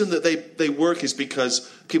the reason that they work is because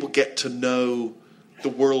people get to know the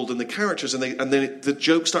world and the characters, and then the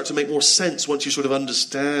jokes start to make more sense once you sort of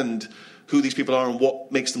understand who these people are and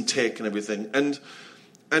what makes them tick and everything. And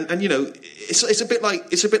it's a bit like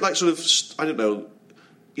sort of, I don't know,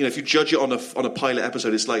 if you judge it on a pilot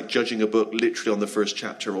episode, it's like judging a book literally on the first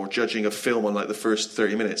chapter, or judging a film on like the first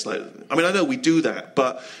 30 minutes. Like, I mean, I know we do that,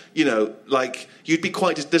 but like you'd be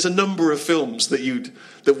there's a number of films that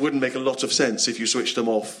wouldn't make a lot of sense if you switched them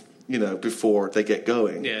off, before they get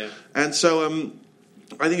going. Yeah. And so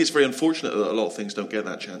I think it's very unfortunate that a lot of things don't get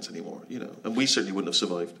that chance anymore, and we certainly wouldn't have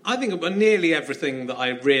survived. I think nearly everything that I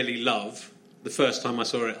really love, the first time I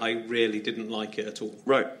saw it, I really didn't like it at all.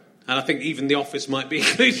 Right. And I think even The Office might be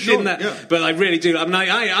included in that. Yeah. But I really do. I mean,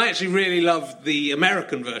 I actually really love the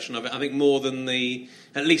American version of it. I think more than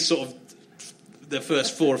at least sort of the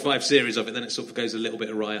first 4 or 5 series of it. Then it sort of goes a little bit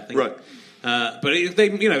awry, I think. Right. But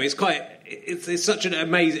it's quite. It's such an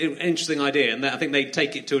amazing, interesting idea, and I think they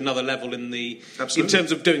take it to another level in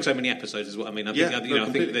terms of doing so many episodes. Is what I mean. I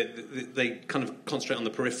think that they kind of concentrate on the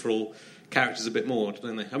peripheral characters a bit more,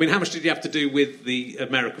 don't they? I mean, how much did you have to do with the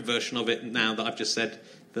American version of it? Now that I've just said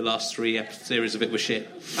the last 3 series of it were shit.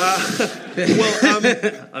 I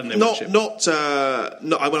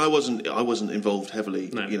wasn't involved heavily,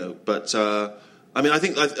 no. But I mean, I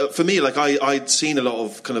think for me, like I'd seen a lot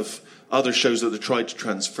of kind of other shows that they tried to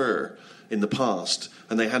transfer in the past,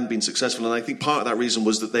 and they hadn't been successful. And I think part of that reason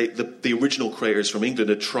was that the original creators from England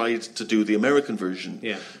had tried to do the American version.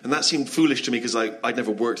 Yeah. And that seemed foolish to me because I'd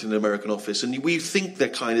never worked in an American office. And we think they're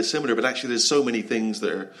kind of similar, but actually there's so many things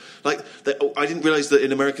that are... I didn't realise that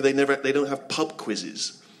in America they don't have pub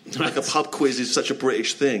quizzes. Like a pub quiz is such a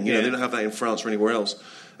British thing. You know, they don't have that in France or anywhere else.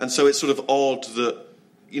 And so it's sort of odd that,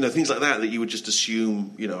 things like that you would just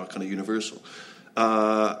assume, are kind of universal.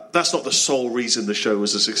 That's not the sole reason the show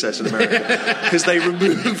was a success in America, because they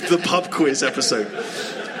removed the pub quiz episode.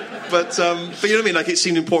 But you know what I mean? Like, it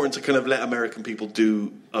seemed important to kind of let American people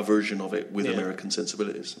do a version of it with American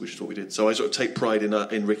sensibilities, which is what we did. So I sort of take pride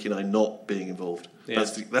in Ricky and I not being involved. Yeah.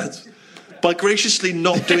 That's by graciously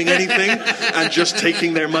not doing anything and just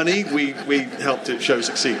taking their money, we helped the show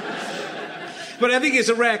succeed. But I think it's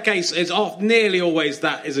a rare case. It's nearly always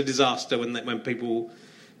that is a disaster when people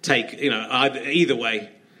take, either way.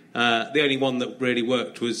 The only one that really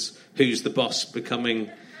worked was Who's the Boss becoming...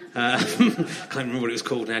 I can't remember what it was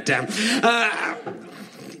called now, damn.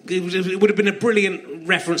 It would have been a brilliant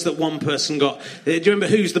reference that one person got. Do you remember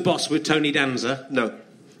Who's the Boss with Tony Danza? No.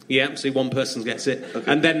 Yeah, see, one person gets it.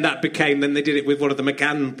 Okay. And then that became... Then they did it with one of the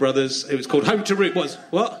McGann brothers. It was called Home to Roost.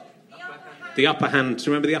 What? The Upper Hand. Do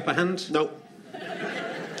you remember The Upper Hand? No.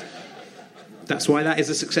 That's why that is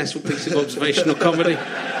a successful piece of observational comedy.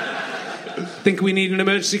 Think we need an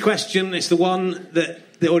emergency question. It's the one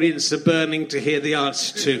that the audience are burning to hear the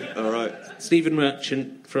answer to. All right. Stephen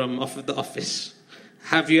Merchant from Off of the Office.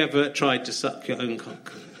 Have you ever tried to suck your own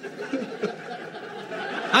cock?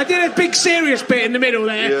 I did a big serious bit in the middle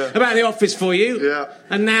there about The Office for you. Yeah.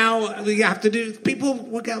 And now you have to do... People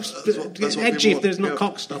will get edgy if there's not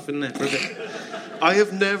cock stuff in there for a bit. I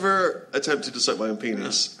have never attempted to suck my own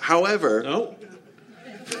penis. However... Oh.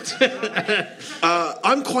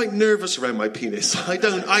 I'm quite nervous around my penis. I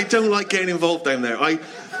don't like getting involved down there.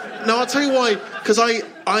 I'll tell you why. Because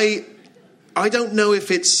I don't know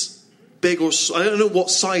if it's big or... I don't know what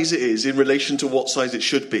size it is in relation to what size it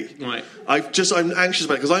should be. Right. I'm anxious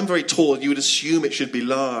about it because I'm very tall. You would assume it should be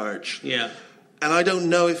large. Yeah. And I don't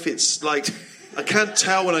know if it's like... I can't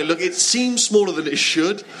tell when I look. It seems smaller than it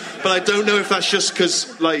should, but I don't know if that's just because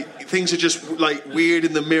things are just weird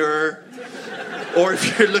in the mirror, or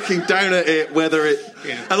if you're looking down at it, whether it...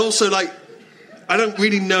 Yeah. And also, I don't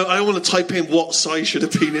really know. I don't want to type in what size should a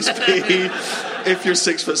penis be. If you're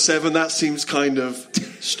 6'7", that seems kind of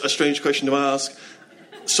a strange question to ask.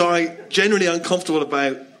 So I generally uncomfortable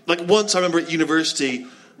about... once I remember at university...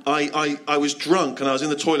 I was drunk and I was in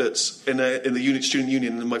the toilets in the student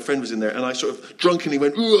union, and my friend was in there, and I sort of drunkenly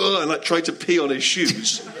went "Ugh," and tried to pee on his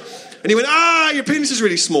shoes, and he went, your penis is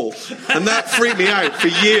really small, and that freaked me out for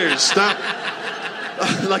years.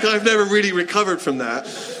 I've never really recovered from that.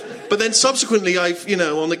 But then subsequently, I've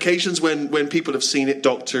on occasions when people have seen it,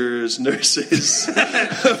 doctors, nurses,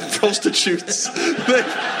 prostitutes.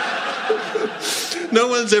 No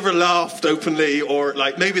one's ever laughed openly, or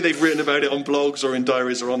maybe they've written about it on blogs or in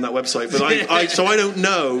diaries or on that website. But I don't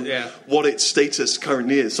know what its status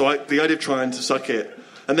currently is. So the idea of trying to suck it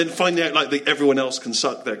and then finding out that everyone else can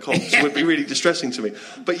suck their cocks would be really distressing to me.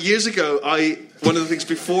 But years ago, one of the things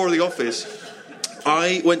before The Office,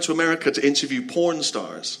 I went to America to interview porn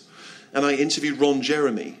stars, and I interviewed Ron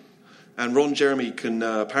Jeremy. And Ron Jeremy can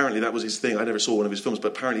apparently that was his thing. I never saw one of his films, but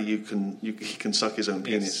apparently he can suck his own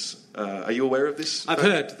penis. Are you aware of this? I've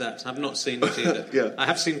heard that. I've not seen it either. Yeah. I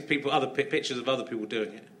have seen pictures of other people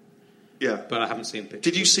doing it. Yeah, but I haven't seen pictures.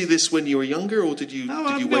 Did you see this when you were younger, or did you?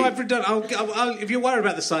 Wait? No, I've done. I'll, if you're worried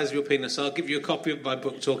about the size of your penis, I'll give you a copy of my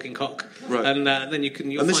book, Talking Cock, right? And then you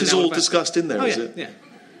can. And this is all discussed in there, is it? Yeah.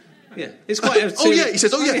 Yeah, it's quite. He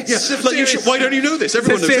says, why don't you know this?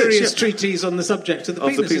 Everyone knows this. It's a serious treatise on the subject of the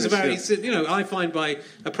penis. I find by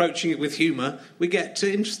approaching it with humour, we get to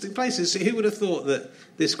interesting places. So who would have thought that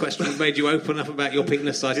this question would made you open up about your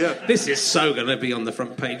penis size? Yeah. This is so going to be on the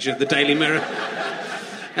front page of the Daily Mirror.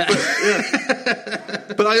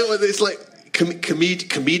 But it's like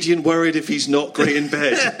comedian worried if he's not great in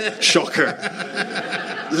bed. Shocker.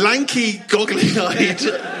 Lanky, goggly-eyed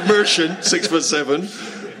merchant,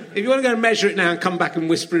 6'7". If you want to go and measure it now and come back and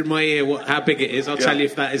whisper in my ear how big it is, I'll tell you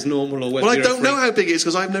if that is normal or whether I don't know how big it is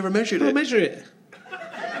because I've never measured it. Well, measure it.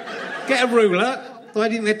 Get a ruler. Why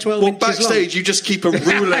didn't they 12 inches backstage, long? you just keep a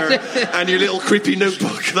ruler and your little creepy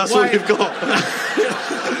notebook. That's all you've got.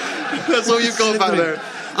 That's all you've got back there.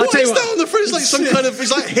 What is that on the front? It's like some kind of...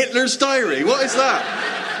 It's like Hitler's diary. What is that?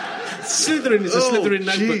 Slytherin is a Slytherin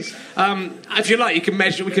notebook. If you like, you can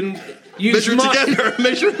measure... We can use...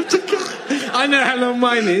 Measure it together. I know how long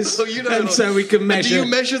mine is, so we can measure. Do you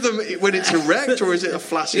measure them when it's erect, or is it a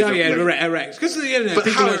flaccid? Erect. Because but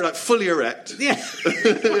how, like fully erect? Yeah.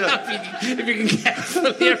 If you can get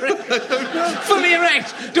fully erect. Fully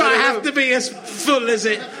erect. Do I have to be as full as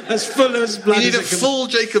blood? You need a full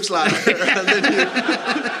Jacob's ladder, and then you.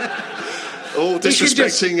 Oh,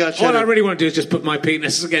 disrespecting. All I really want to do is just put my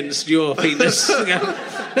penis against your penis.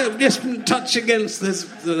 Just touch against this.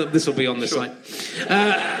 This will be on this side.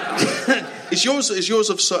 Is yours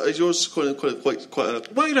quite a?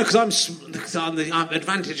 Well, because the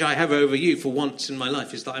advantage I have over you for once in my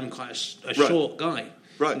life is that I'm quite a short guy.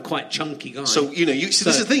 Right. I'm quite chunky guy. So, this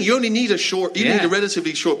is the thing. You only need need a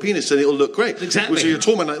relatively short penis and it'll look great. Exactly. Which if you're a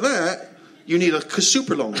tall man like that, you need a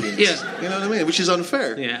super long penis. Yeah. You know what I mean? Which is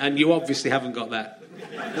unfair. Yeah, and you obviously haven't got that.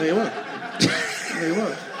 There you are.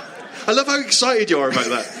 I love how excited you are about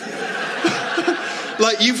that.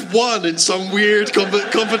 Like you've won in some weird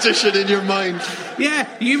competition in your mind. Yeah,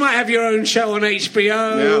 you might have your own show on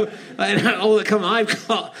HBO. Yeah. All that come. I've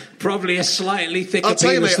got probably a slightly thicker penis. I'll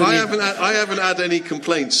tell you, mate. I haven't had any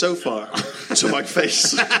complaints so far to my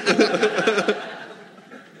face.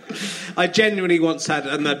 I genuinely once had,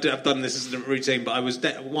 and I've done this as a routine, but I was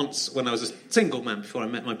once when I was a single man before I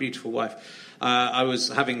met my beautiful wife. I was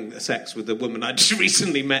having sex with a woman I'd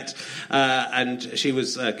recently met, and she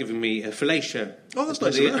was giving me a fellatio. Oh, that's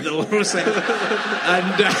nice. And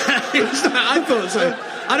I thought so.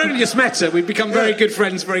 I'd only just met her. We'd become very good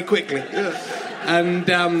friends very quickly. Yeah. And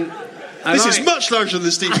this is much larger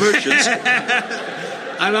than Steve Merchant's.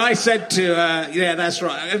 And I said to her, yeah, that's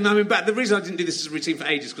right. And I mean, but the reason I didn't do this as a routine for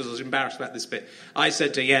ages because I was embarrassed about this bit. I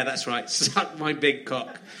said to her, yeah, that's right, suck my big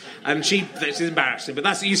cock. And it's embarrassing,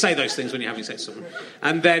 but you say those things when you're having sex with someone.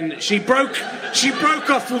 And then she broke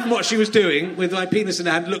off from what she was doing with my penis in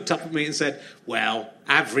her hand, looked up at me and said, well,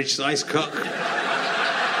 average size cock.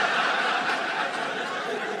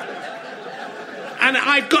 And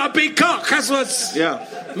I've got a big cock. That's what's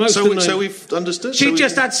most annoying. So we've understood. She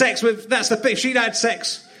just had sex with. That's the thing. She'd had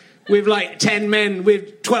sex with like 10 men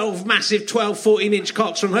with 12 massive 14-inch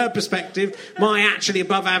cocks. From her perspective, my actually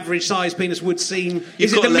above average size penis would seem.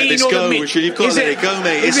 You've got to let this go, Richard. You've got to let it go,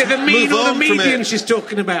 mate. Is it the mean or the median she's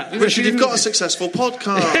talking about? Richard, you've got a successful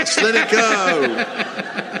podcast. Let it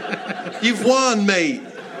go. You've won, mate.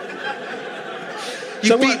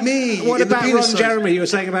 You beat me. What about Ron Jeremy? You were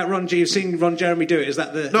saying about Ron. You've seen Ron Jeremy do it. Is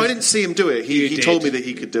that the? No, I didn't see him do it. He told me that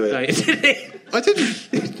he could do it. No, did he? I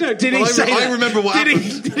didn't. No, did he say that? I remember what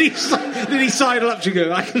happened. Did he sidle up to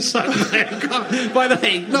go? I can sidle my own cock. By the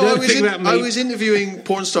way, no, I was interviewing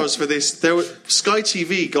porn stars for this. Sky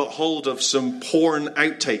TV got hold of some porn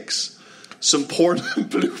outtakes, some porn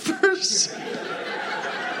bloopers.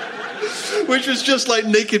 Which was just like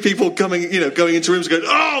naked people going into rooms going,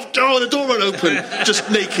 oh, the door won't open. Just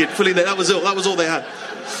naked, fully naked. That was all they had.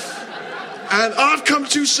 And I've come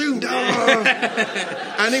too soon.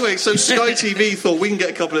 Anyway, so Sky TV thought we can get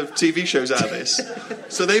a couple of TV shows out of this.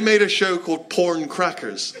 So they made a show called Porn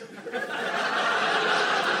Crackers.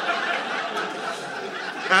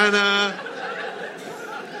 And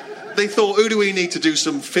they thought, who do we need to do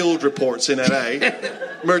some field reports in LA?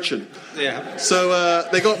 Merchant. Yeah. So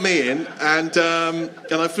they got me in, and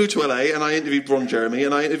I flew to LA, and I interviewed Ron Jeremy,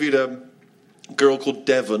 and I interviewed a girl called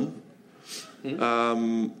Devon, who,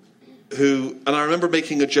 and I remember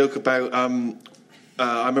making a joke about.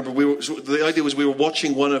 I remember the idea was we were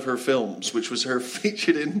watching one of her films, which was her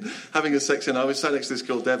featured in having a sex scene. I was sat next to this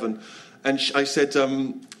girl Devon, and I said,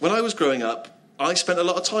 when I was growing up, I spent a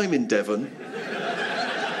lot of time in Devon.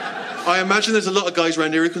 I imagine there's a lot of guys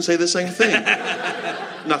around here who can say the same thing.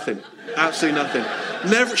 Nothing. Absolutely nothing.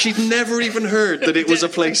 She'd never even heard that it was a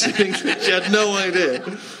place in England. She had no idea.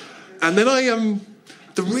 And then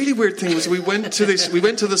the really weird thing was we went to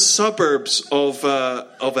the suburbs of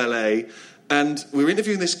LA, and we were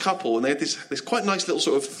interviewing this couple, and they had this quite nice little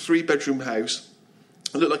sort of 3-bedroom house.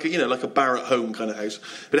 It looked like like a Barratt home kind of house,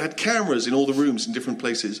 but it had cameras in all the rooms in different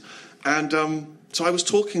places. And so I was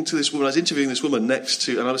talking to this woman, I was interviewing this woman and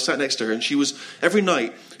I was sat next to her, and she was, every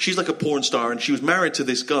night, she's like a porn star, and she was married to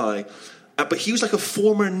this guy, but he was like a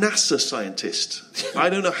former NASA scientist. I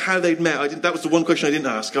don't know how they'd met. That was the one question I didn't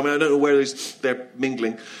ask. I mean, I don't know where they're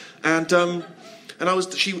mingling. And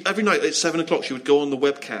every night at 7 o'clock, she would go on the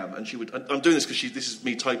webcam, and I'm doing this because this is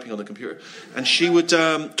me typing on the computer, and she would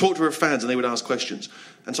talk to her fans, and they would ask questions.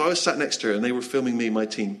 And so I was sat next to her, and they were filming me and my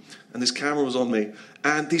team, and this camera was on me,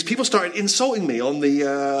 and these people started insulting me on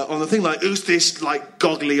the thing, like, who's this, like,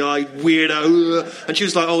 goggly-eyed weirdo? And she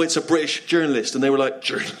was like, oh, it's a British journalist. And they were like,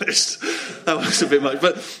 journalist? That was a bit much.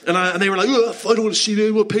 And they were like, oh, I don't want to see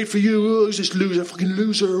anyone paid for you. Oh, who's this loser, fucking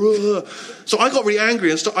loser? Oh. So I got really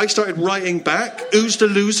angry, and I started writing back, who's the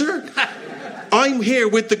loser? I'm here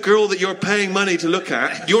with the girl that you're paying money to look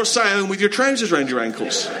at. You're sat home with your trousers around your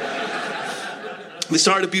ankles. They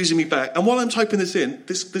started abusing me back, and while I'm typing this in,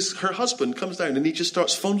 her husband comes down and he just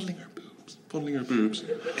starts fondling her boobs,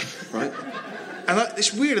 right? And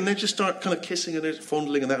it's weird, and they just start kind of kissing and they're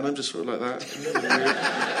fondling and that, and I'm just sort of like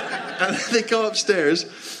that. And they go upstairs,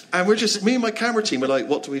 and me and my camera team are like,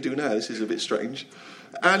 what do we do now? This is a bit strange.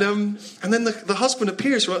 And then the husband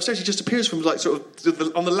appears from upstairs. He just appears from like sort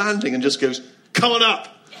of on the landing and just goes, "Come on up."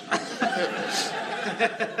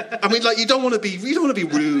 I mean, like, you don't want to be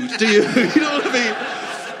rude, do you? You don't want to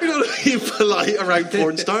be polite around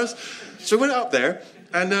porn stars. So we went up there,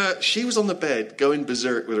 and she was on the bed going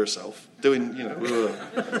berserk with herself, doing, you know,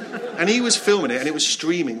 and he was filming it, and it was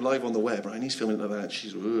streaming live on the web, right? And he's filming it like that.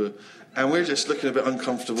 She's, and we're just looking a bit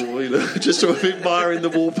uncomfortable, you know, just sort of admiring the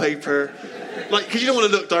wallpaper. Like, because you don't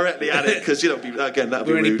want to look directly at it, because, you know, that'd be rude.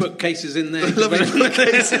 Were any bookcases in there? Lovely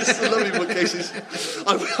bookcases.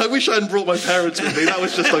 I wish I hadn't brought my parents with me. That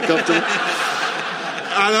was just uncomfortable.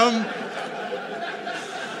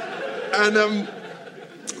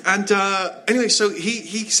 Anyway, so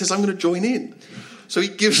he says, I'm going to join in. So he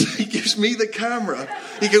gives me the camera.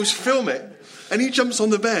 He goes, film it. And he jumps on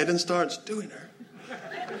the bed and starts doing her.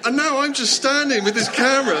 And now I'm just standing with this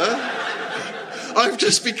camera. I've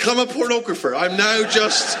just become a pornographer. I'm now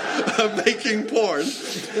just making porn.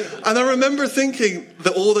 And I remember thinking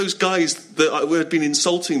that all those guys that had been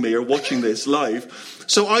insulting me are watching this live.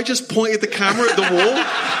 So I just pointed the camera at the wall.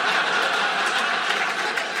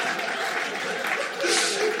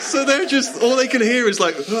 So they're just, all they can hear is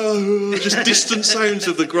like, just distant sounds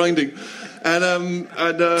of the grinding. And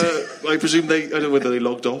I presume I don't know whether they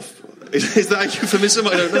logged off. Is that a euphemism?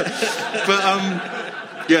 I don't know.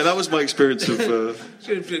 But, yeah, that was my experience of...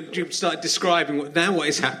 You start describing what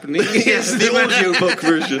is happening. Yes, the audiobook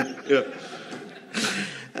version.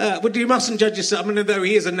 Yeah. But you mustn't judge yourself. I mean, though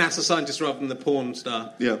he is a NASA scientist rather than the porn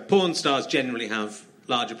star. Yeah. Porn stars generally have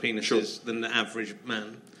larger penises than the average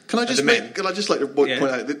man. Can I just like to point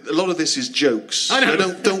out that a lot of this is jokes? I know.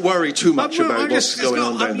 So don't worry too much about what's going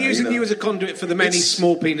on down I'm there. using you as a conduit for the many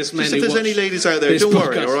small penis men. If there's any ladies out there, don't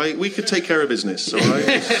worry. All right, we could take care of business. All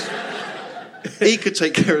right. He could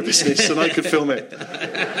take care of business and I could film it.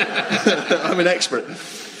 I'm an expert.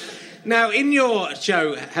 Now, in your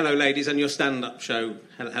show, Hello Ladies, and your stand-up show,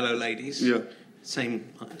 Hello Ladies, yeah, same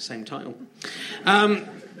title. I've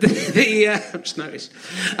just noticed.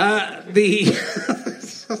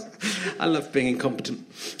 I love being incompetent.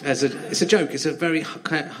 It's a joke. It's a very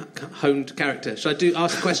honed character. Should I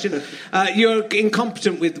ask a question? You're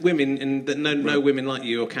incompetent with women, and no women like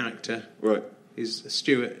you. Your character, right, is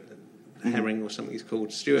Stuart Herring or something he's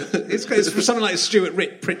called. Stuart. It's for something like Stuart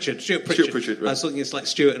Pritchard. Stuart Pritchard. Right. I was thinking it's like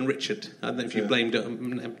Stuart and Richard. I don't know if you blamed it,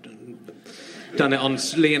 done it on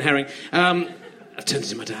Lee and Herring. I've turned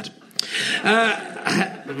into my dad.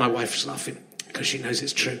 My wife's laughing because she knows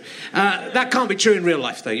it's true. That can't be true in real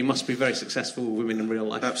life, though. You must be very successful with women in real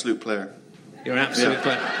life. Absolute player. You're an absolute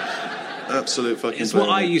player. Absolute fucking It's player.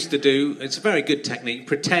 what I used to do. It's a very good technique.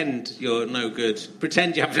 Pretend you're no good.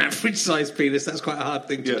 Pretend you have an average-sized penis. That's quite a hard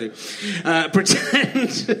thing to do.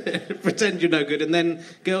 Pretend you're no good, and then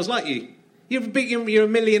girls like you. You're a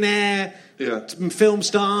millionaire. Yeah. Film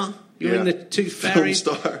star. You're in the Tooth Fairy.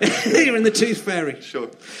 Film star. You're in the Tooth Fairy. Sure.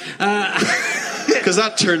 Because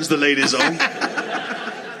that turns the ladies on.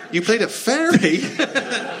 You played a fairy?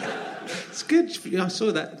 It's good. I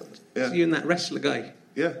saw that. Yeah. You and that wrestler guy.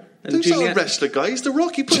 Yeah. And Who's not a wrestler guy? He's The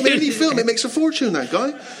Rock. You put him in any film, it makes a fortune, that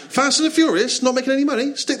guy. Fast and the Furious, not making any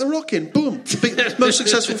money. Stick The Rock in. Boom. Most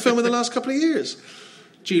successful film in the last couple of years.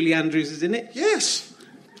 Julie Andrews is in it? Yes.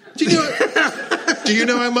 Do you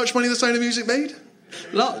know how much money The Sound of Music made?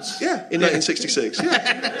 Lots. Yeah, in 1966.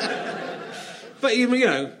 Yeah. But, you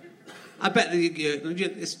know, I bet you're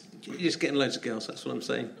just getting loads of girls, that's what I'm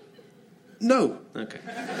saying. No. Okay.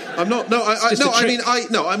 I'm not. No,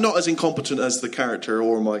 I'm not as incompetent as the character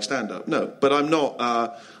or my stand-up. No, but I'm not.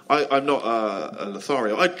 I'm not a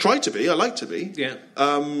Lothario. I try to be. I like to be. Yeah.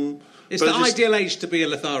 It's the ideal age to be a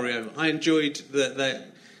Lothario. I enjoyed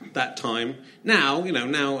that time. Now,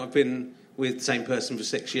 now I've been with the same person for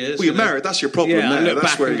 6 years. Well, you're married. That's your problem. Yeah, now. I look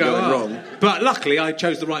That's back where and you're go, going wrong. But luckily, I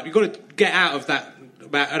chose the right. You've got to get out of that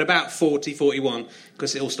at about 40, 41,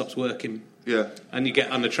 because it all stops working. Yeah. And you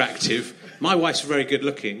get unattractive. My wife's very good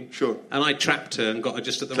looking. Sure. And I trapped her and got her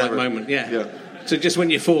just at the Clever. right moment. Yeah. So just when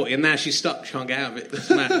you're 40 and now she's stuck, she can't get out of it. There's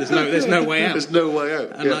no way out. There's no way out.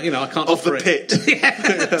 And I can't Off offer the pit.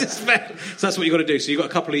 So that's what you've got to do. So you've got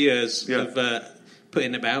a couple of years of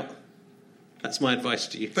putting about. That's my advice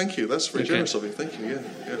to you. Thank you. That's very generous of you. Thank you.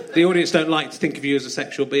 Yeah. The audience don't like to think of you as a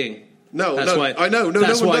sexual being. No, that's why, I know. No,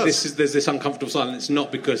 that's no one why does. there's this uncomfortable silence. It's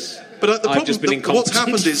not because But I've just been incompetent. what's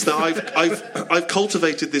happened is that I've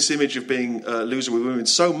cultivated this image of being a loser with women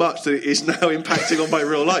so much that it is now impacting on my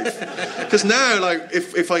real life. Because now, like,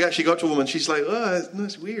 if I actually got to a woman, she's like, "Oh,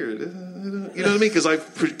 that's weird." You know what I mean? Because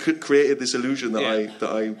I've created this illusion that I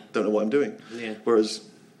don't know what I'm doing. Yeah. Whereas,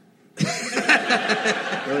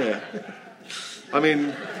 I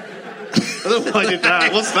mean, I don't know why I did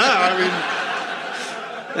that. What's that? I mean.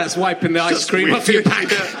 That's wiping the ice cream off your back.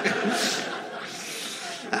 Okay.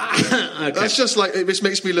 That's just like, this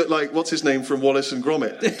makes me look like, what's his name from Wallace and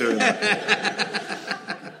Gromit doing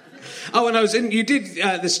that. Oh, and you did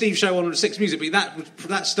the Steve Show on 6 Music, but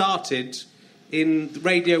that started in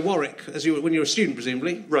Radio Warwick when you were a student,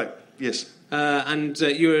 presumably. Right, yes. And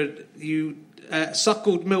you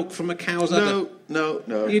suckled milk from a cow's udder. No.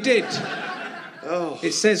 You did. Oh,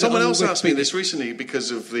 it says someone else asked me this recently because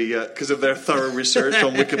of their thorough research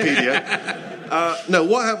on Wikipedia. No,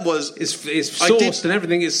 what happened was it's sourced and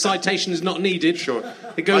everything. Its citation is not needed. Sure,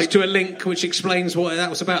 it goes to a link which explains what that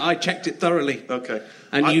was about. I checked it thoroughly. Okay,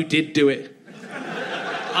 and you did do it.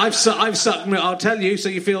 I've sucked milk. I'll tell you so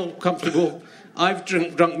you feel comfortable. I've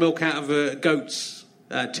drunk milk out of a goat's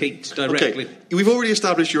teat directly. Okay, we've already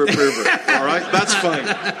established you're a pervert. All right, that's fine.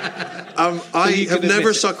 I have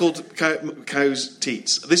never suckled cows'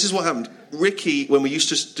 teats. This is what happened. Ricky, when we used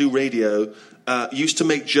to do radio, used to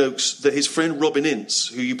make jokes that his friend Robin Ince,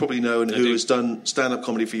 who you probably know and who has done stand-up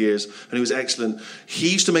comedy for years and who was excellent,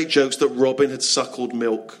 he used to make jokes that Robin had suckled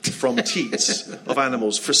milk from teats of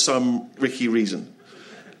animals for some Ricky reason.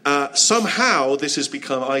 Somehow this has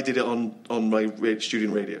become, I did it on my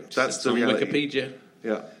student radio. That's the reality. Wikipedia.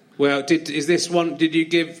 Yeah. Well, did you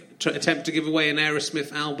attempt to give away an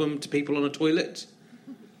Aerosmith album to people on a toilet?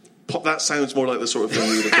 That sounds more like the sort of thing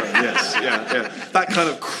we would have done, yes. Yeah. That kind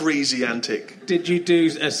of crazy antic. Did you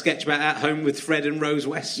do a sketch about At Home with Fred and Rose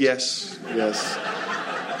West? Yes.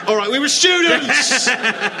 All right, we were students!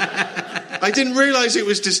 I didn't realise it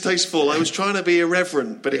was distasteful. I was trying to be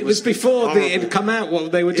irreverent, but it was before it had come out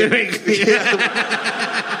what they were doing.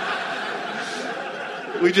 Yeah.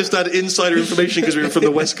 We just had insider information because we were from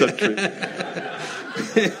the West Country.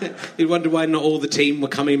 You'd wonder why not all the team were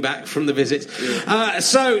coming back from the visits. Yeah.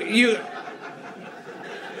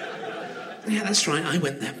 Yeah, that's right, I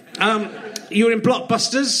went there. You were in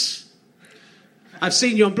Blockbusters. I've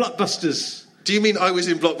seen you on Blockbusters. Do you mean I was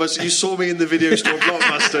in Blockbusters? You saw me in the video store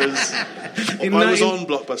Blockbusters. I was on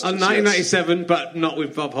Blockbusters. On 1997, yes. But not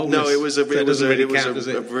with Bob Holness. No, it was a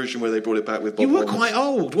version where they brought it back with Bob Holness. You were quite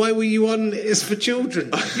old. Why were you on It's for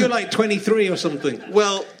Children? You're like 23 or something.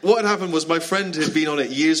 Well, what had happened was my friend had been on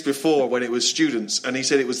it years before when it was students, and he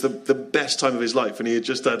said it was the best time of his life, and he had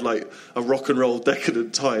just had like a rock and roll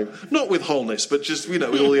decadent time. Not with Holness, but just, with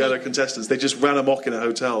all the other contestants. They just ran amok in a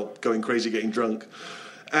hotel, going crazy, getting drunk.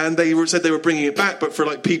 And they said they were bringing it back, but for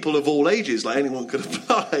like people of all ages, like anyone could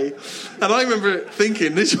apply. And I remember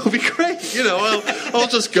thinking, this will be great. I'll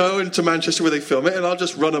just go into Manchester where they film it, and I'll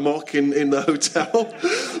just run amok in the hotel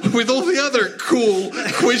with all the other cool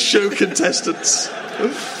quiz show contestants.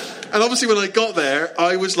 And obviously when I got there,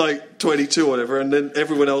 I was like 22 or whatever, and then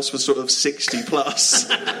everyone else was sort of 60 plus.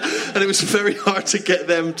 And it was very hard to get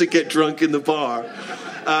them to get drunk in the bar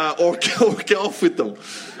or get off with them.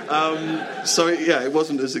 So it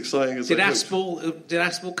wasn't as exciting as Did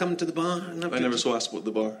Aspel come to the bar? I never saw Aspel at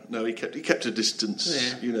the bar. No, he kept a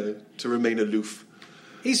distance, to remain aloof.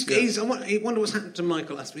 I wonder what's happened to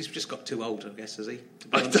Michael Aspel. He's just got too old, I guess, has he?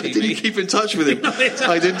 Did you keep in touch with him?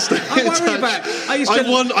 I didn't stay in touch.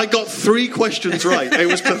 I got 3 questions right. It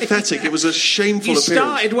was pathetic. It was a shameful appearance. You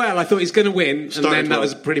started well. I thought he was going to win, and then that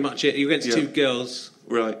was pretty much it. You went to 2 girls.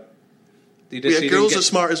 Right. Girls are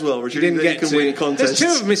smart as well, Richard. They can win contests.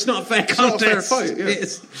 There's 2 of them. It's not a fair contest. It's not a fair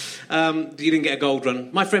fight, you didn't get a gold run.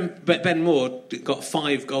 My friend Ben Moore got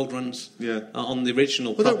 5 gold runs on the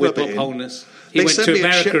original with Bob Holness. He went to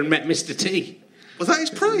America and met Mr. T. Was that his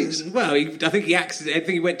prize? Well, I think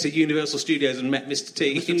he went to Universal Studios and met Mr.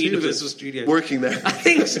 T in Universal Studios. Working there. I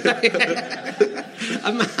think so.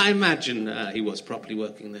 I imagine he was properly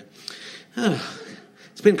working there. Oh,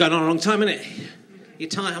 it's been going on a long time, isn't it? You're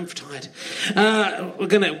tired? I'm tired. We're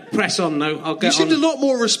going to press on, though. You seemed a lot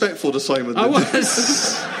more respectful to Simon. I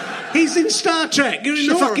was. He's in Star Trek. You're in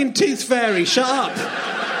the fucking Tooth Fairy. Shut up.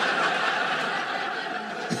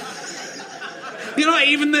 You're not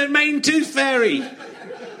even the main tooth fairy.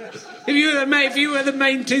 If you were the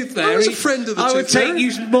main tooth fairy, I was a friend of the I would tooth fairy.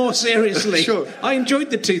 take you more seriously. Sure. I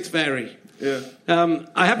enjoyed the tooth fairy. Yeah.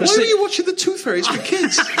 I haven't Why seen... are you watching the Tooth Fairy? It's for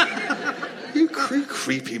kids. You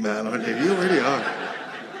creepy man, aren't you? You really are.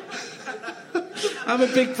 I'm a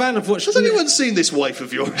big fan of watching... Has anyone seen this wife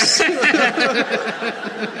of yours?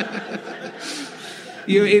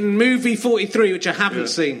 You're in movie 43, which I haven't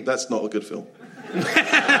seen. That's not a good film.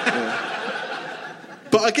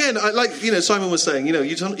 But again, Simon was saying,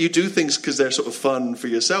 you do things because they're sort of fun for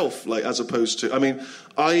yourself, like as opposed to. I mean,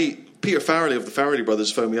 Peter Farrelly of the Farrelly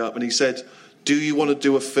Brothers phoned me up and he said, "Do you want to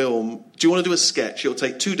do a film? Do you want to do a sketch? It'll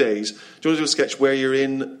take 2 days. Do you want to do a sketch where you're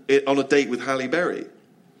on a date with Halle Berry?"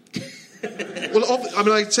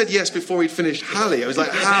 Well, I said yes before he'd finished Halle. I was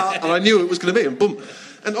like, "How?" And I knew it was going to be, and boom.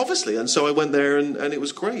 And obviously, and so I went there and it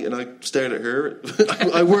was great. And I stared at her.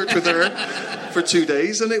 I worked with her for 2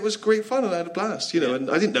 days and it was great fun and I had a blast, And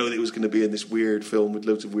I didn't know that it was going to be in this weird film with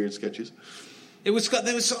loads of weird sketches. I'm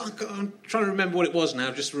trying to remember what it was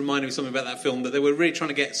now. Just reminding me something about that film, that they were really trying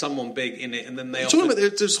to get someone big in it, and then they. Talking about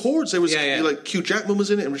there's hordes. There was like Hugh Jackman was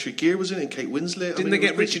in it, and Richard Gere was in it, and Kate Winslet. Didn't they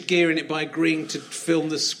get Richard Gere in it by agreeing to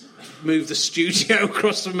move the studio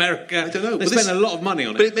across America? I don't know. They spent a lot of money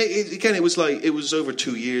on it. But it was over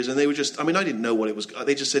 2 years, and they were just. I mean, I didn't know what it was.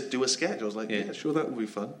 They just said do a sketch. I was like, yeah sure, that would be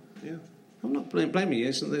fun. Yeah. I'm not blaming you.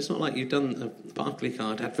 It's not like you've done a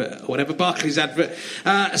Barclaycard advert or whatever, Barclays advert.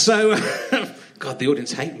 God, the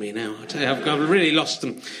audience hate me now. I tell you, I've really lost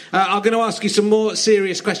them. I'm going to ask you some more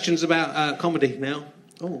serious questions about comedy now.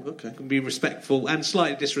 Oh, okay. Be respectful and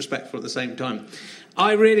slightly disrespectful at the same time.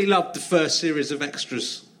 I really loved the first series of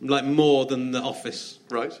Extras, like more than The Office.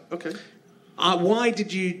 Right, okay. Why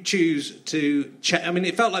did you choose to... I mean,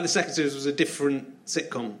 it felt like the second series was a different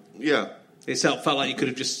sitcom. Yeah. It felt like you could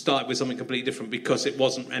have just started with something completely different because it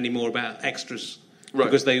wasn't anymore about extras. Right.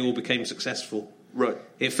 Because they all became successful. Right.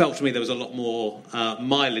 It felt to me there was a lot more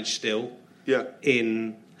mileage still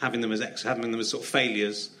in having them as sort of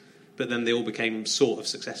failures, but then they all became sort of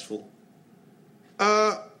successful.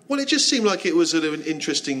 Well, it just seemed like it was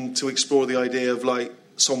interesting to explore the idea of like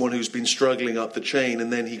someone who's been struggling up the chain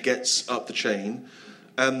and then he gets up the chain.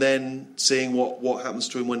 And then seeing what happens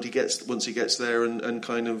to him once he gets there, and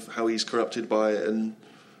kind of how he's corrupted by it, and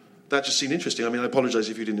that just seemed interesting. I mean, I apologise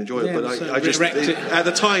if you didn't enjoy it, but at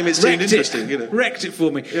the time it seemed interesting. Wrecked it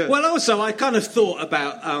for me. Yeah. Well, also I kind of thought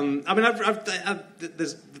about.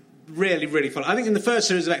 There's really, really fun. I think in the first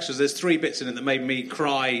series of Extras, there's 3 bits in it that made me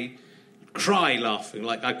cry laughing.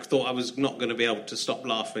 Like I thought I was not going to be able to stop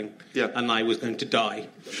laughing, and I was going to die.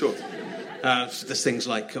 Sure. There's things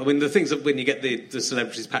like, the things that when you get the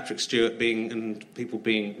celebrities, Patrick Stewart and people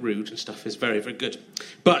being rude and stuff is very, very good.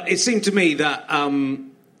 But it seemed to me that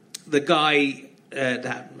the guy,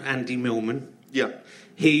 Andy Millman,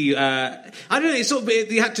 he, I don't know,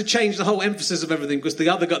 you had to change the whole emphasis of everything because the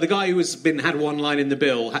other guy, the guy who had one line in the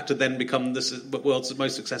bill, had to then become the world's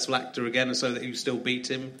most successful actor again, so that you still beat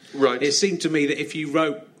him. Right. It seemed to me that if you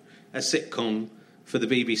wrote a sitcom for the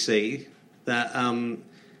BBC, that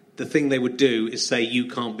the thing they would do is say you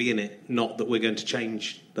can't be in it, not that we're going to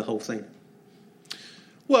change the whole thing.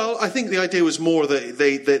 Well, I think the idea was more that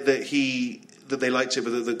they liked it,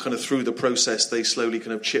 but that kind of through the process they slowly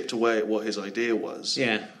kind of chipped away at what his idea was.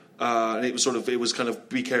 Yeah. And it was kind of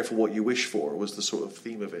be careful what you wish for was the sort of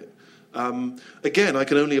theme of it. Again, I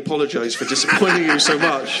can only apologise for disappointing you so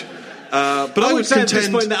much. But I would say contend... at this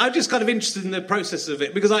point that I'm just kind of interested in the process of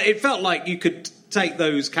it because it felt like you could take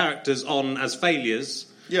those characters on as failures.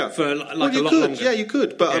 Yeah. For a lot longer. Yeah, you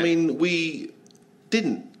could. But, I mean, we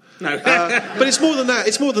didn't. No. But it's more than that.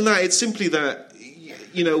 It's simply that,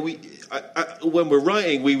 when we're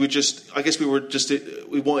writing, we wanted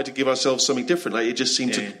to give ourselves something different. Like, it just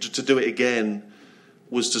seemed to do it again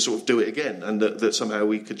was to sort of do it again. And that somehow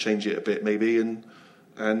we could change it a bit, maybe. And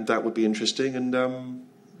that would be interesting. And,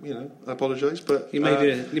 I apologise, but you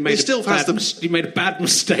made a bad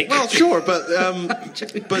mistake. Well, sure, but I'm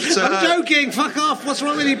joking. Fuck off. What's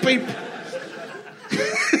wrong with you people?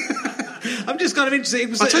 I'm just kind of interested.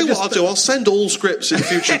 I'll tell you what I'll do. I'll send all scripts in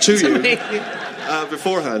future to you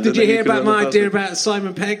beforehand. Did you hear about my idea about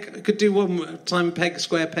Simon Pegg? I could do one Simon Pegg,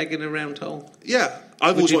 square peg in a round hole. Yeah,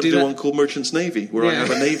 I've always wanted to do one called Merchant's Navy, where I have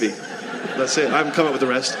a navy. That's it. I haven't come up with the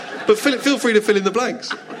rest. But feel free to fill in the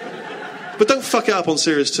blanks. But don't fuck it up on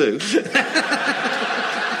Series 2.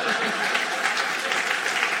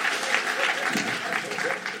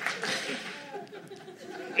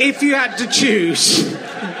 If you had to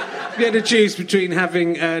choose between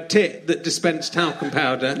having a tit that dispensed talcum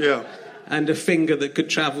powder and a finger that could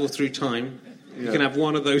travel through time, you can have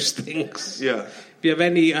one of those things. Yeah. If you have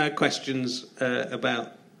any questions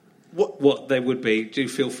about what they would be, do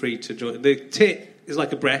feel free to join. The tit is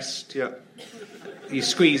like a breast. Yeah. You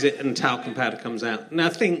squeeze it and talcum powder comes out. Now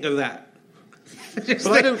think of that. But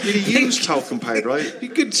I don't really use talcum powder, right? You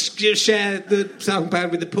could share the talcum powder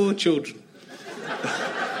with the poor children.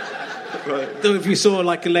 Right. So if you saw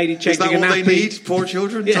like a lady changing a nappy... Is that what they need, poor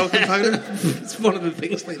children? Yeah. Talcum powder? It's one of the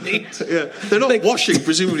things they need. Yeah. They're not washing,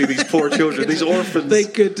 presumably, these poor children, these orphans. They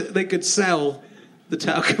could sell the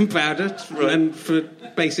talcum powder and for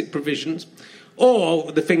basic provisions.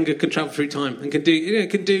 Or the finger can travel through time and can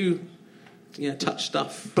do touch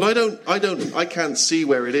stuff. But I can't see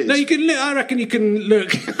where it is. No, you can look. I reckon you can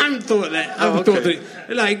look. I haven't thought that. I haven't thought that.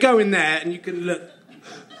 Like, go in there and you can look.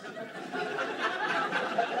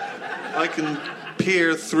 I can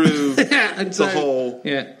peer through the hole.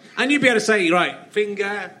 Yeah. And you'd be able to say, right,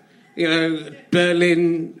 finger,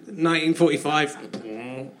 Berlin, 1945.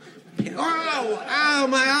 Oh,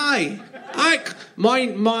 my eye.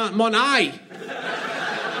 Mon eye.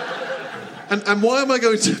 And why am I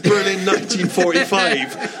going to Berlin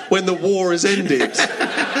 1945 when the war has ended?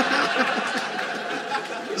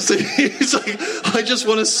 So it's like, I just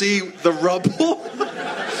want to see the rubble.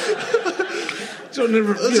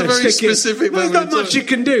 That's a very specific moment. There's not much you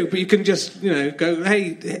can do, but you can just, go,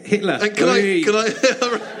 hey, Hitler. And can I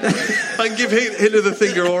can give Hitler the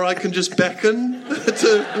finger, or I can just beckon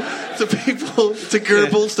to people, to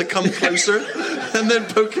Goebbels to come closer, and then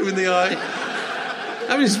poke him in the eye.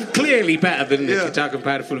 I mean, it's clearly better than if you're talking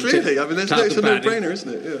about it full of Really? I mean, it's a no-brainer,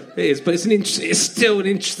 isn't it? Yeah. It is, but it's still an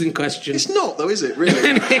interesting question. It's not, though, is it,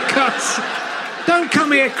 really? Don't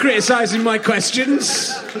come here criticising my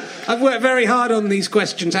questions. I've worked very hard on these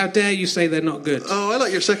questions. How dare you say they're not good? Oh, I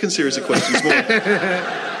like your second series of questions more.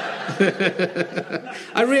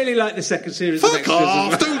 I really like the second series. Fuck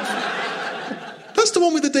off! Don't. That's the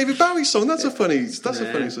one with the David Bowie song. That's a funny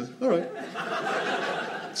song. All right.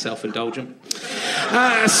 Self-indulgent.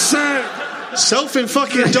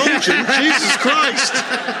 Self-in-fucking-indulgent? Jesus Christ!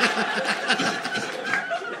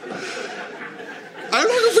 How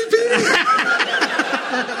long have we been?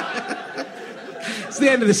 It's the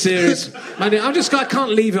end of the series. I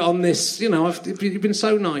can't leave it on this. You've been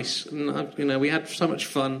so nice, and we had so much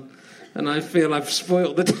fun, and I feel I've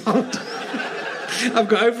spoilt the time. I've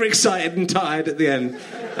got overexcited and tired at the end.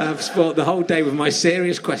 I've spoilt the whole day with my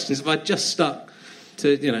serious questions. If I just stuck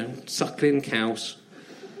to, suckling cows.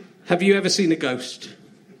 Have you ever seen a ghost?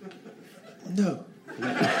 No.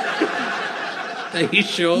 Are you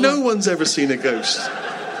sure? No one's ever seen a ghost.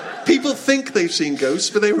 People think they've seen ghosts,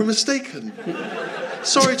 but they were mistaken.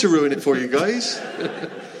 Sorry to ruin it for you guys.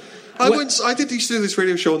 I used to do this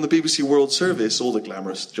radio show on the BBC World Service, all the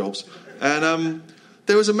glamorous jobs, and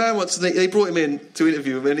there was a man once. They brought him in to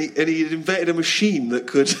interview him, and he had invented a machine that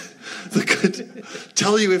could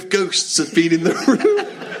tell you if ghosts had been in the room.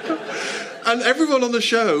 And everyone on the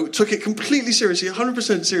show took it completely seriously,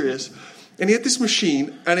 100% serious. And he had this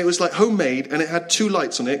machine, and it was like homemade, and it had two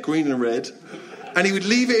lights on it, green and red. And he would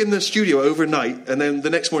leave it in the studio overnight, and then the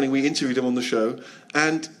next morning we interviewed him on the show.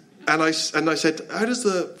 And I said,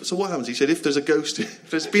 so what happens? He said, if there's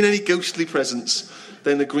been any ghostly presence,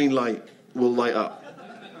 then the green light will light up.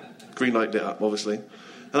 Green light lit up, obviously.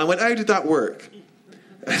 And I went, how did that work?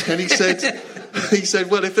 And he said,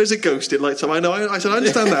 well, if there's a ghost, it lights up. I know. I said, I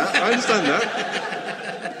understand that.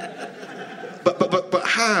 But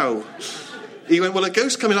how? He went, well, a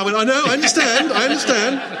ghost coming. I went, I know, I understand.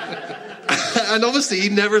 And obviously he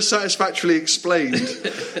never satisfactorily explained.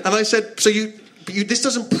 And I said, so this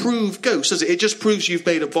doesn't prove ghosts, does it? It just proves you've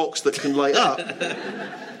made a box that can light up.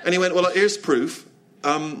 And he went, well, here's proof.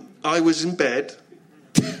 I was in bed,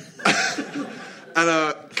 and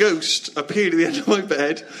a ghost appeared at the end of my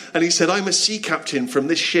bed, and he said, I'm a sea captain from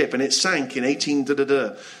this ship, and it sank in 18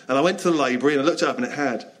 da-da-da. And I went to the library, and I looked it up, and it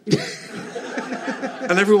had.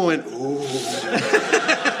 And everyone went, ooh.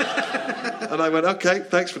 And I went, okay,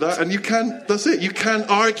 thanks for that. And that's it. You can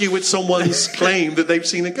argue with someone's claim that they've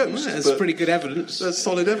seen a ghost. Yeah, that's pretty good evidence. That's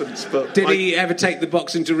solid evidence. But did he ever take the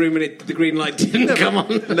box into a room and the green light didn't come on?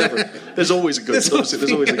 Never. There's always a ghost.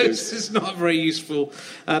 There's always a ghost. It's not a very useful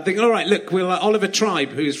thing. All right, look, Oliver Tribe,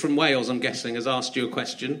 who's from Wales, I'm guessing, has asked you a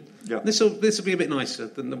question. Yeah. This will be a bit nicer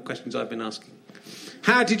than the questions I've been asking.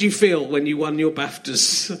 How did you feel when you won your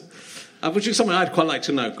BAFTAs? Which is something I'd quite like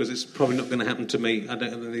to know, because it's probably not going to happen to me. I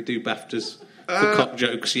don't think they do BAFTAs for cock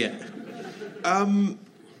jokes yet. It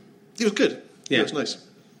was good. Yeah. It was nice.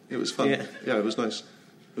 It was fun. Yeah, it was nice.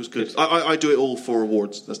 It was good. I do it all for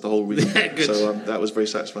awards. That's the whole reason. Good. So that was very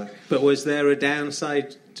satisfying. But was there a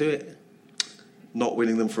downside to it? Not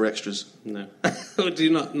winning them for extras. No. Or do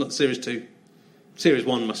you not Series 2? Series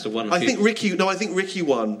 1 must have won. I think Ricky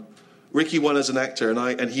won. Ricky won as an actor,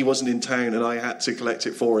 and he wasn't in town, and I had to collect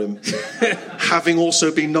it for him, having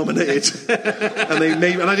also been nominated. and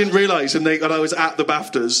I didn't realise, and I was at the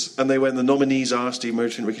BAFTAs, and they went, the nominees are Steve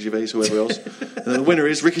Merchant, Ricky Gervais, whoever else, and then the winner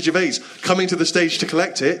is Ricky Gervais. Coming to the stage to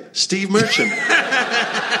collect it, Steve Merchant.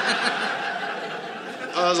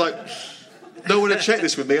 I was like, no one had checked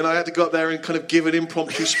this with me, and I had to go up there and kind of give an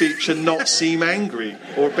impromptu speech and not seem angry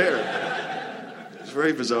or bitter. It was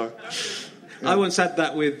very bizarre. I once had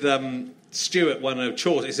that with Stuart, one of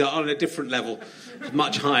Chortle. It's on a different level,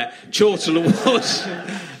 much higher. Chortle Awards,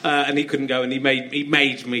 and he couldn't go, and he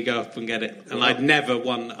made me go up and get it. And I'd never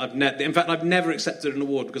won. In fact, I've never accepted an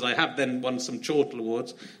award because I have then won some Chortle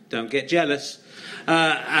Awards. Don't get jealous.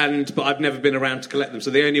 But I've never been around to collect them.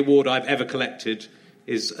 So the only award I've ever collected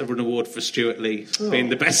is an award for Stuart Lee being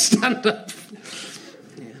the best stand-up.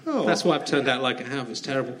 Yeah. That's why I've turned out like I have. It's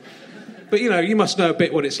terrible. But, you must know a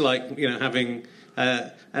bit what it's like, having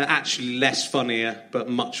actually less funnier but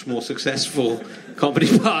much more successful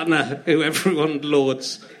comedy partner who everyone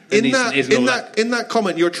lauds. In that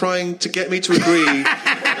comment, you're trying to get me to agree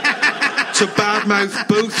to badmouth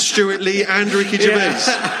both Stuart Lee and Ricky Gervais.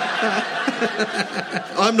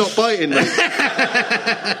 I'm not biting, mate.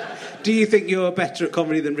 Do you think you're better at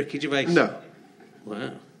comedy than Ricky Gervais? No.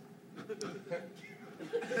 Wow.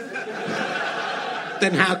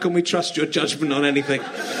 Then how can we trust your judgment on anything?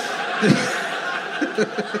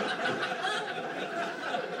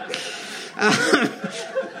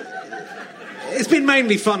 It's been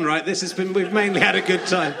mainly fun, right? We've mainly had a good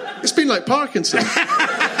time. It's been like Parkinson.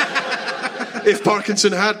 If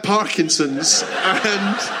Parkinson had Parkinson's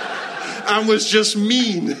and was just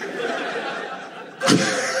mean.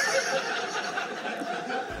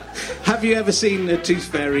 Have you ever seen a tooth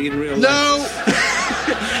fairy in real life? No.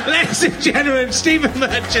 Ladies and gentlemen, Stephen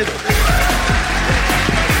Merchant.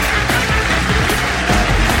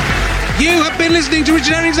 You have been listening to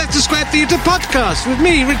Richard Herring's Leicester Square Theatre podcast with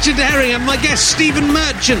me, Richard Herring, and my guest, Stephen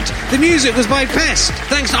Merchant. The music was by Pest.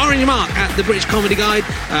 Thanks to Orange Mark at the British Comedy Guide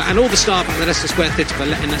and all the staff at the Leicester Square Theatre for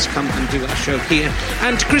letting us come and do our show here.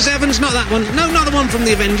 And to Chris Evans, not that one. No, not the one from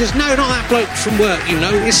the Avengers. No, not that bloke from work,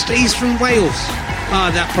 He's from Wales.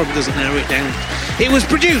 That probably doesn't narrow it down. It was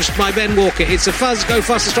produced by Ben Walker. It's a Fuzz, Go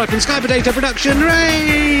Faster Stripe and Sky Potato production.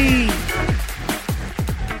 Hooray!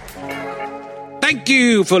 Thank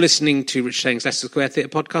you for listening to Richard Herring's Leicester Square Theatre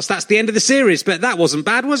podcast. That's the end of the series, but that wasn't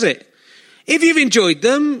bad, was it? If you've enjoyed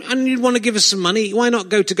them and you want to give us some money, why not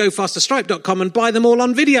go to gofasterstripe.com and buy them all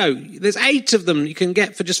on video? There's 8 of them you can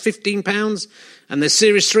get for just £15, and there's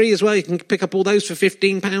Series 3 as well. You can pick up all those for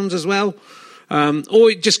 £15 as well.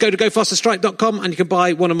 Or just go to gofasterstripe.com and you can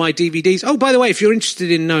buy one of my DVDs. Oh, by the way, if you're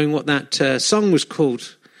interested in knowing what that song was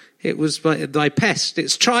called, it was by Pest.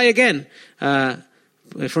 It's Try Again,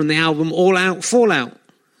 from the album All Out, Fall Out.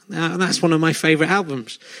 That's one of my favourite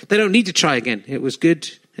albums. They don't need to try again. It was good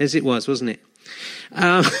as it was, wasn't it?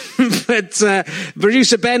 But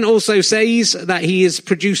producer Ben also says that he has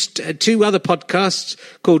produced 2 other podcasts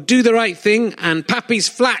called Do the Right Thing and Pappy's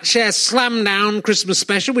Flatshare Slam Down Christmas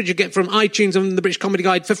Special, which you get from iTunes and the British Comedy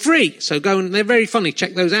Guide for free. So go and they're very funny.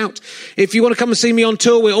 Check those out. If you want to come and see me on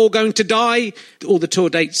tour, We're All Going to Die. All the tour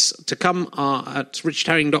dates to come are at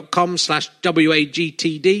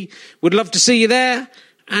richardherring.com/WAGTD. Would love to see you there.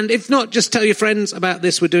 And if not, just tell your friends about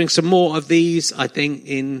this. We're doing some more of these, I think,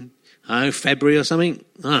 in February or something.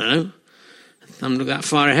 I don't know. I'm not that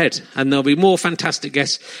far ahead. And there'll be more fantastic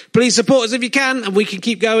guests. Please support us if you can, and we can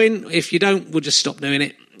keep going. If you don't, we'll just stop doing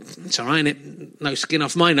it. It's all right, innit? No skin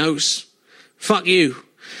off my nose. Fuck you.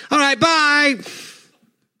 All right, bye.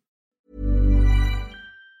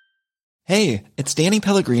 Hey, it's Danny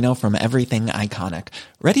Pellegrino from Everything Iconic.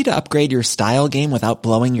 Ready to upgrade your style game without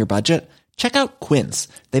blowing your budget? Check out Quince.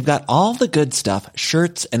 They've got all the good stuff,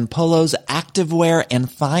 shirts and polos, activewear,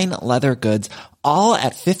 and fine leather goods, all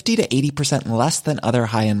at 50 to 80% less than other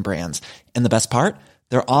high-end brands. And the best part?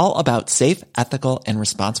 They're all about safe, ethical, and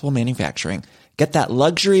responsible manufacturing. Get that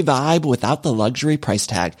luxury vibe without the luxury price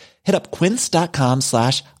tag. Hit up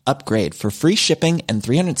quince.com/upgrade for free shipping and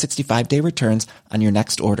 365-day returns on your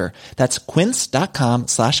next order. That's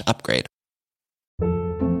quince.com/upgrade.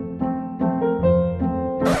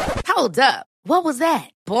 Hold up. What was that?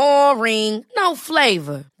 Boring. No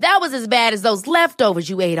flavor. That was as bad as those leftovers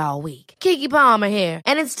you ate all week. Keke Palmer here.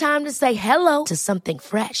 And it's time to say hello to something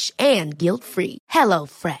fresh and guilt-free. Hello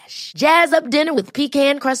Fresh. Jazz up dinner with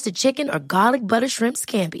pecan-crusted chicken or garlic butter shrimp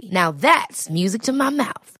scampi. Now that's music to my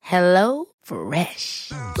mouth. Hello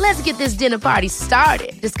Fresh. Let's get this dinner party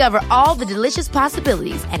started. Discover all the delicious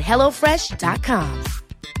possibilities at HelloFresh.com.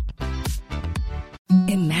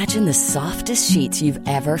 Imagine imagine the softest sheets you've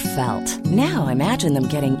ever felt. Now imagine them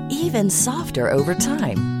getting even softer over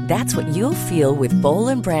time. That's what you'll feel with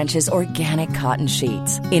Boll & Branch's organic cotton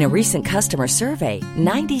sheets. In a recent customer survey,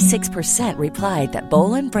 96% replied that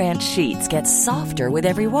Boll & Branch sheets get softer with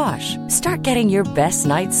every wash. Start getting your best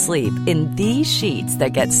night's sleep in these sheets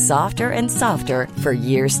that get softer and softer for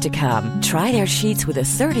years to come. Try their sheets with a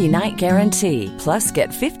 30-night guarantee. Plus, get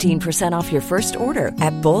 15% off your first order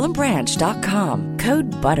at bollandbranch.com.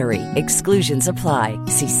 Code BUTTERY. Exclusions apply.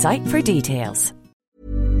 See site for details.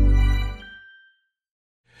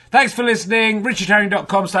 Thanks for listening.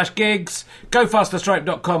 richardherring.com/gigs.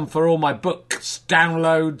 GoFasterStripe.com for all my books,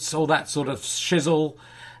 downloads, all that sort of shizzle.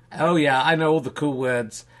 Oh yeah, I know all the cool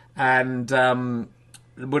words. And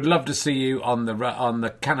would love to see you on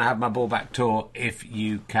the Can I Have My Ball Back tour if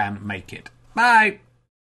you can make it. Bye.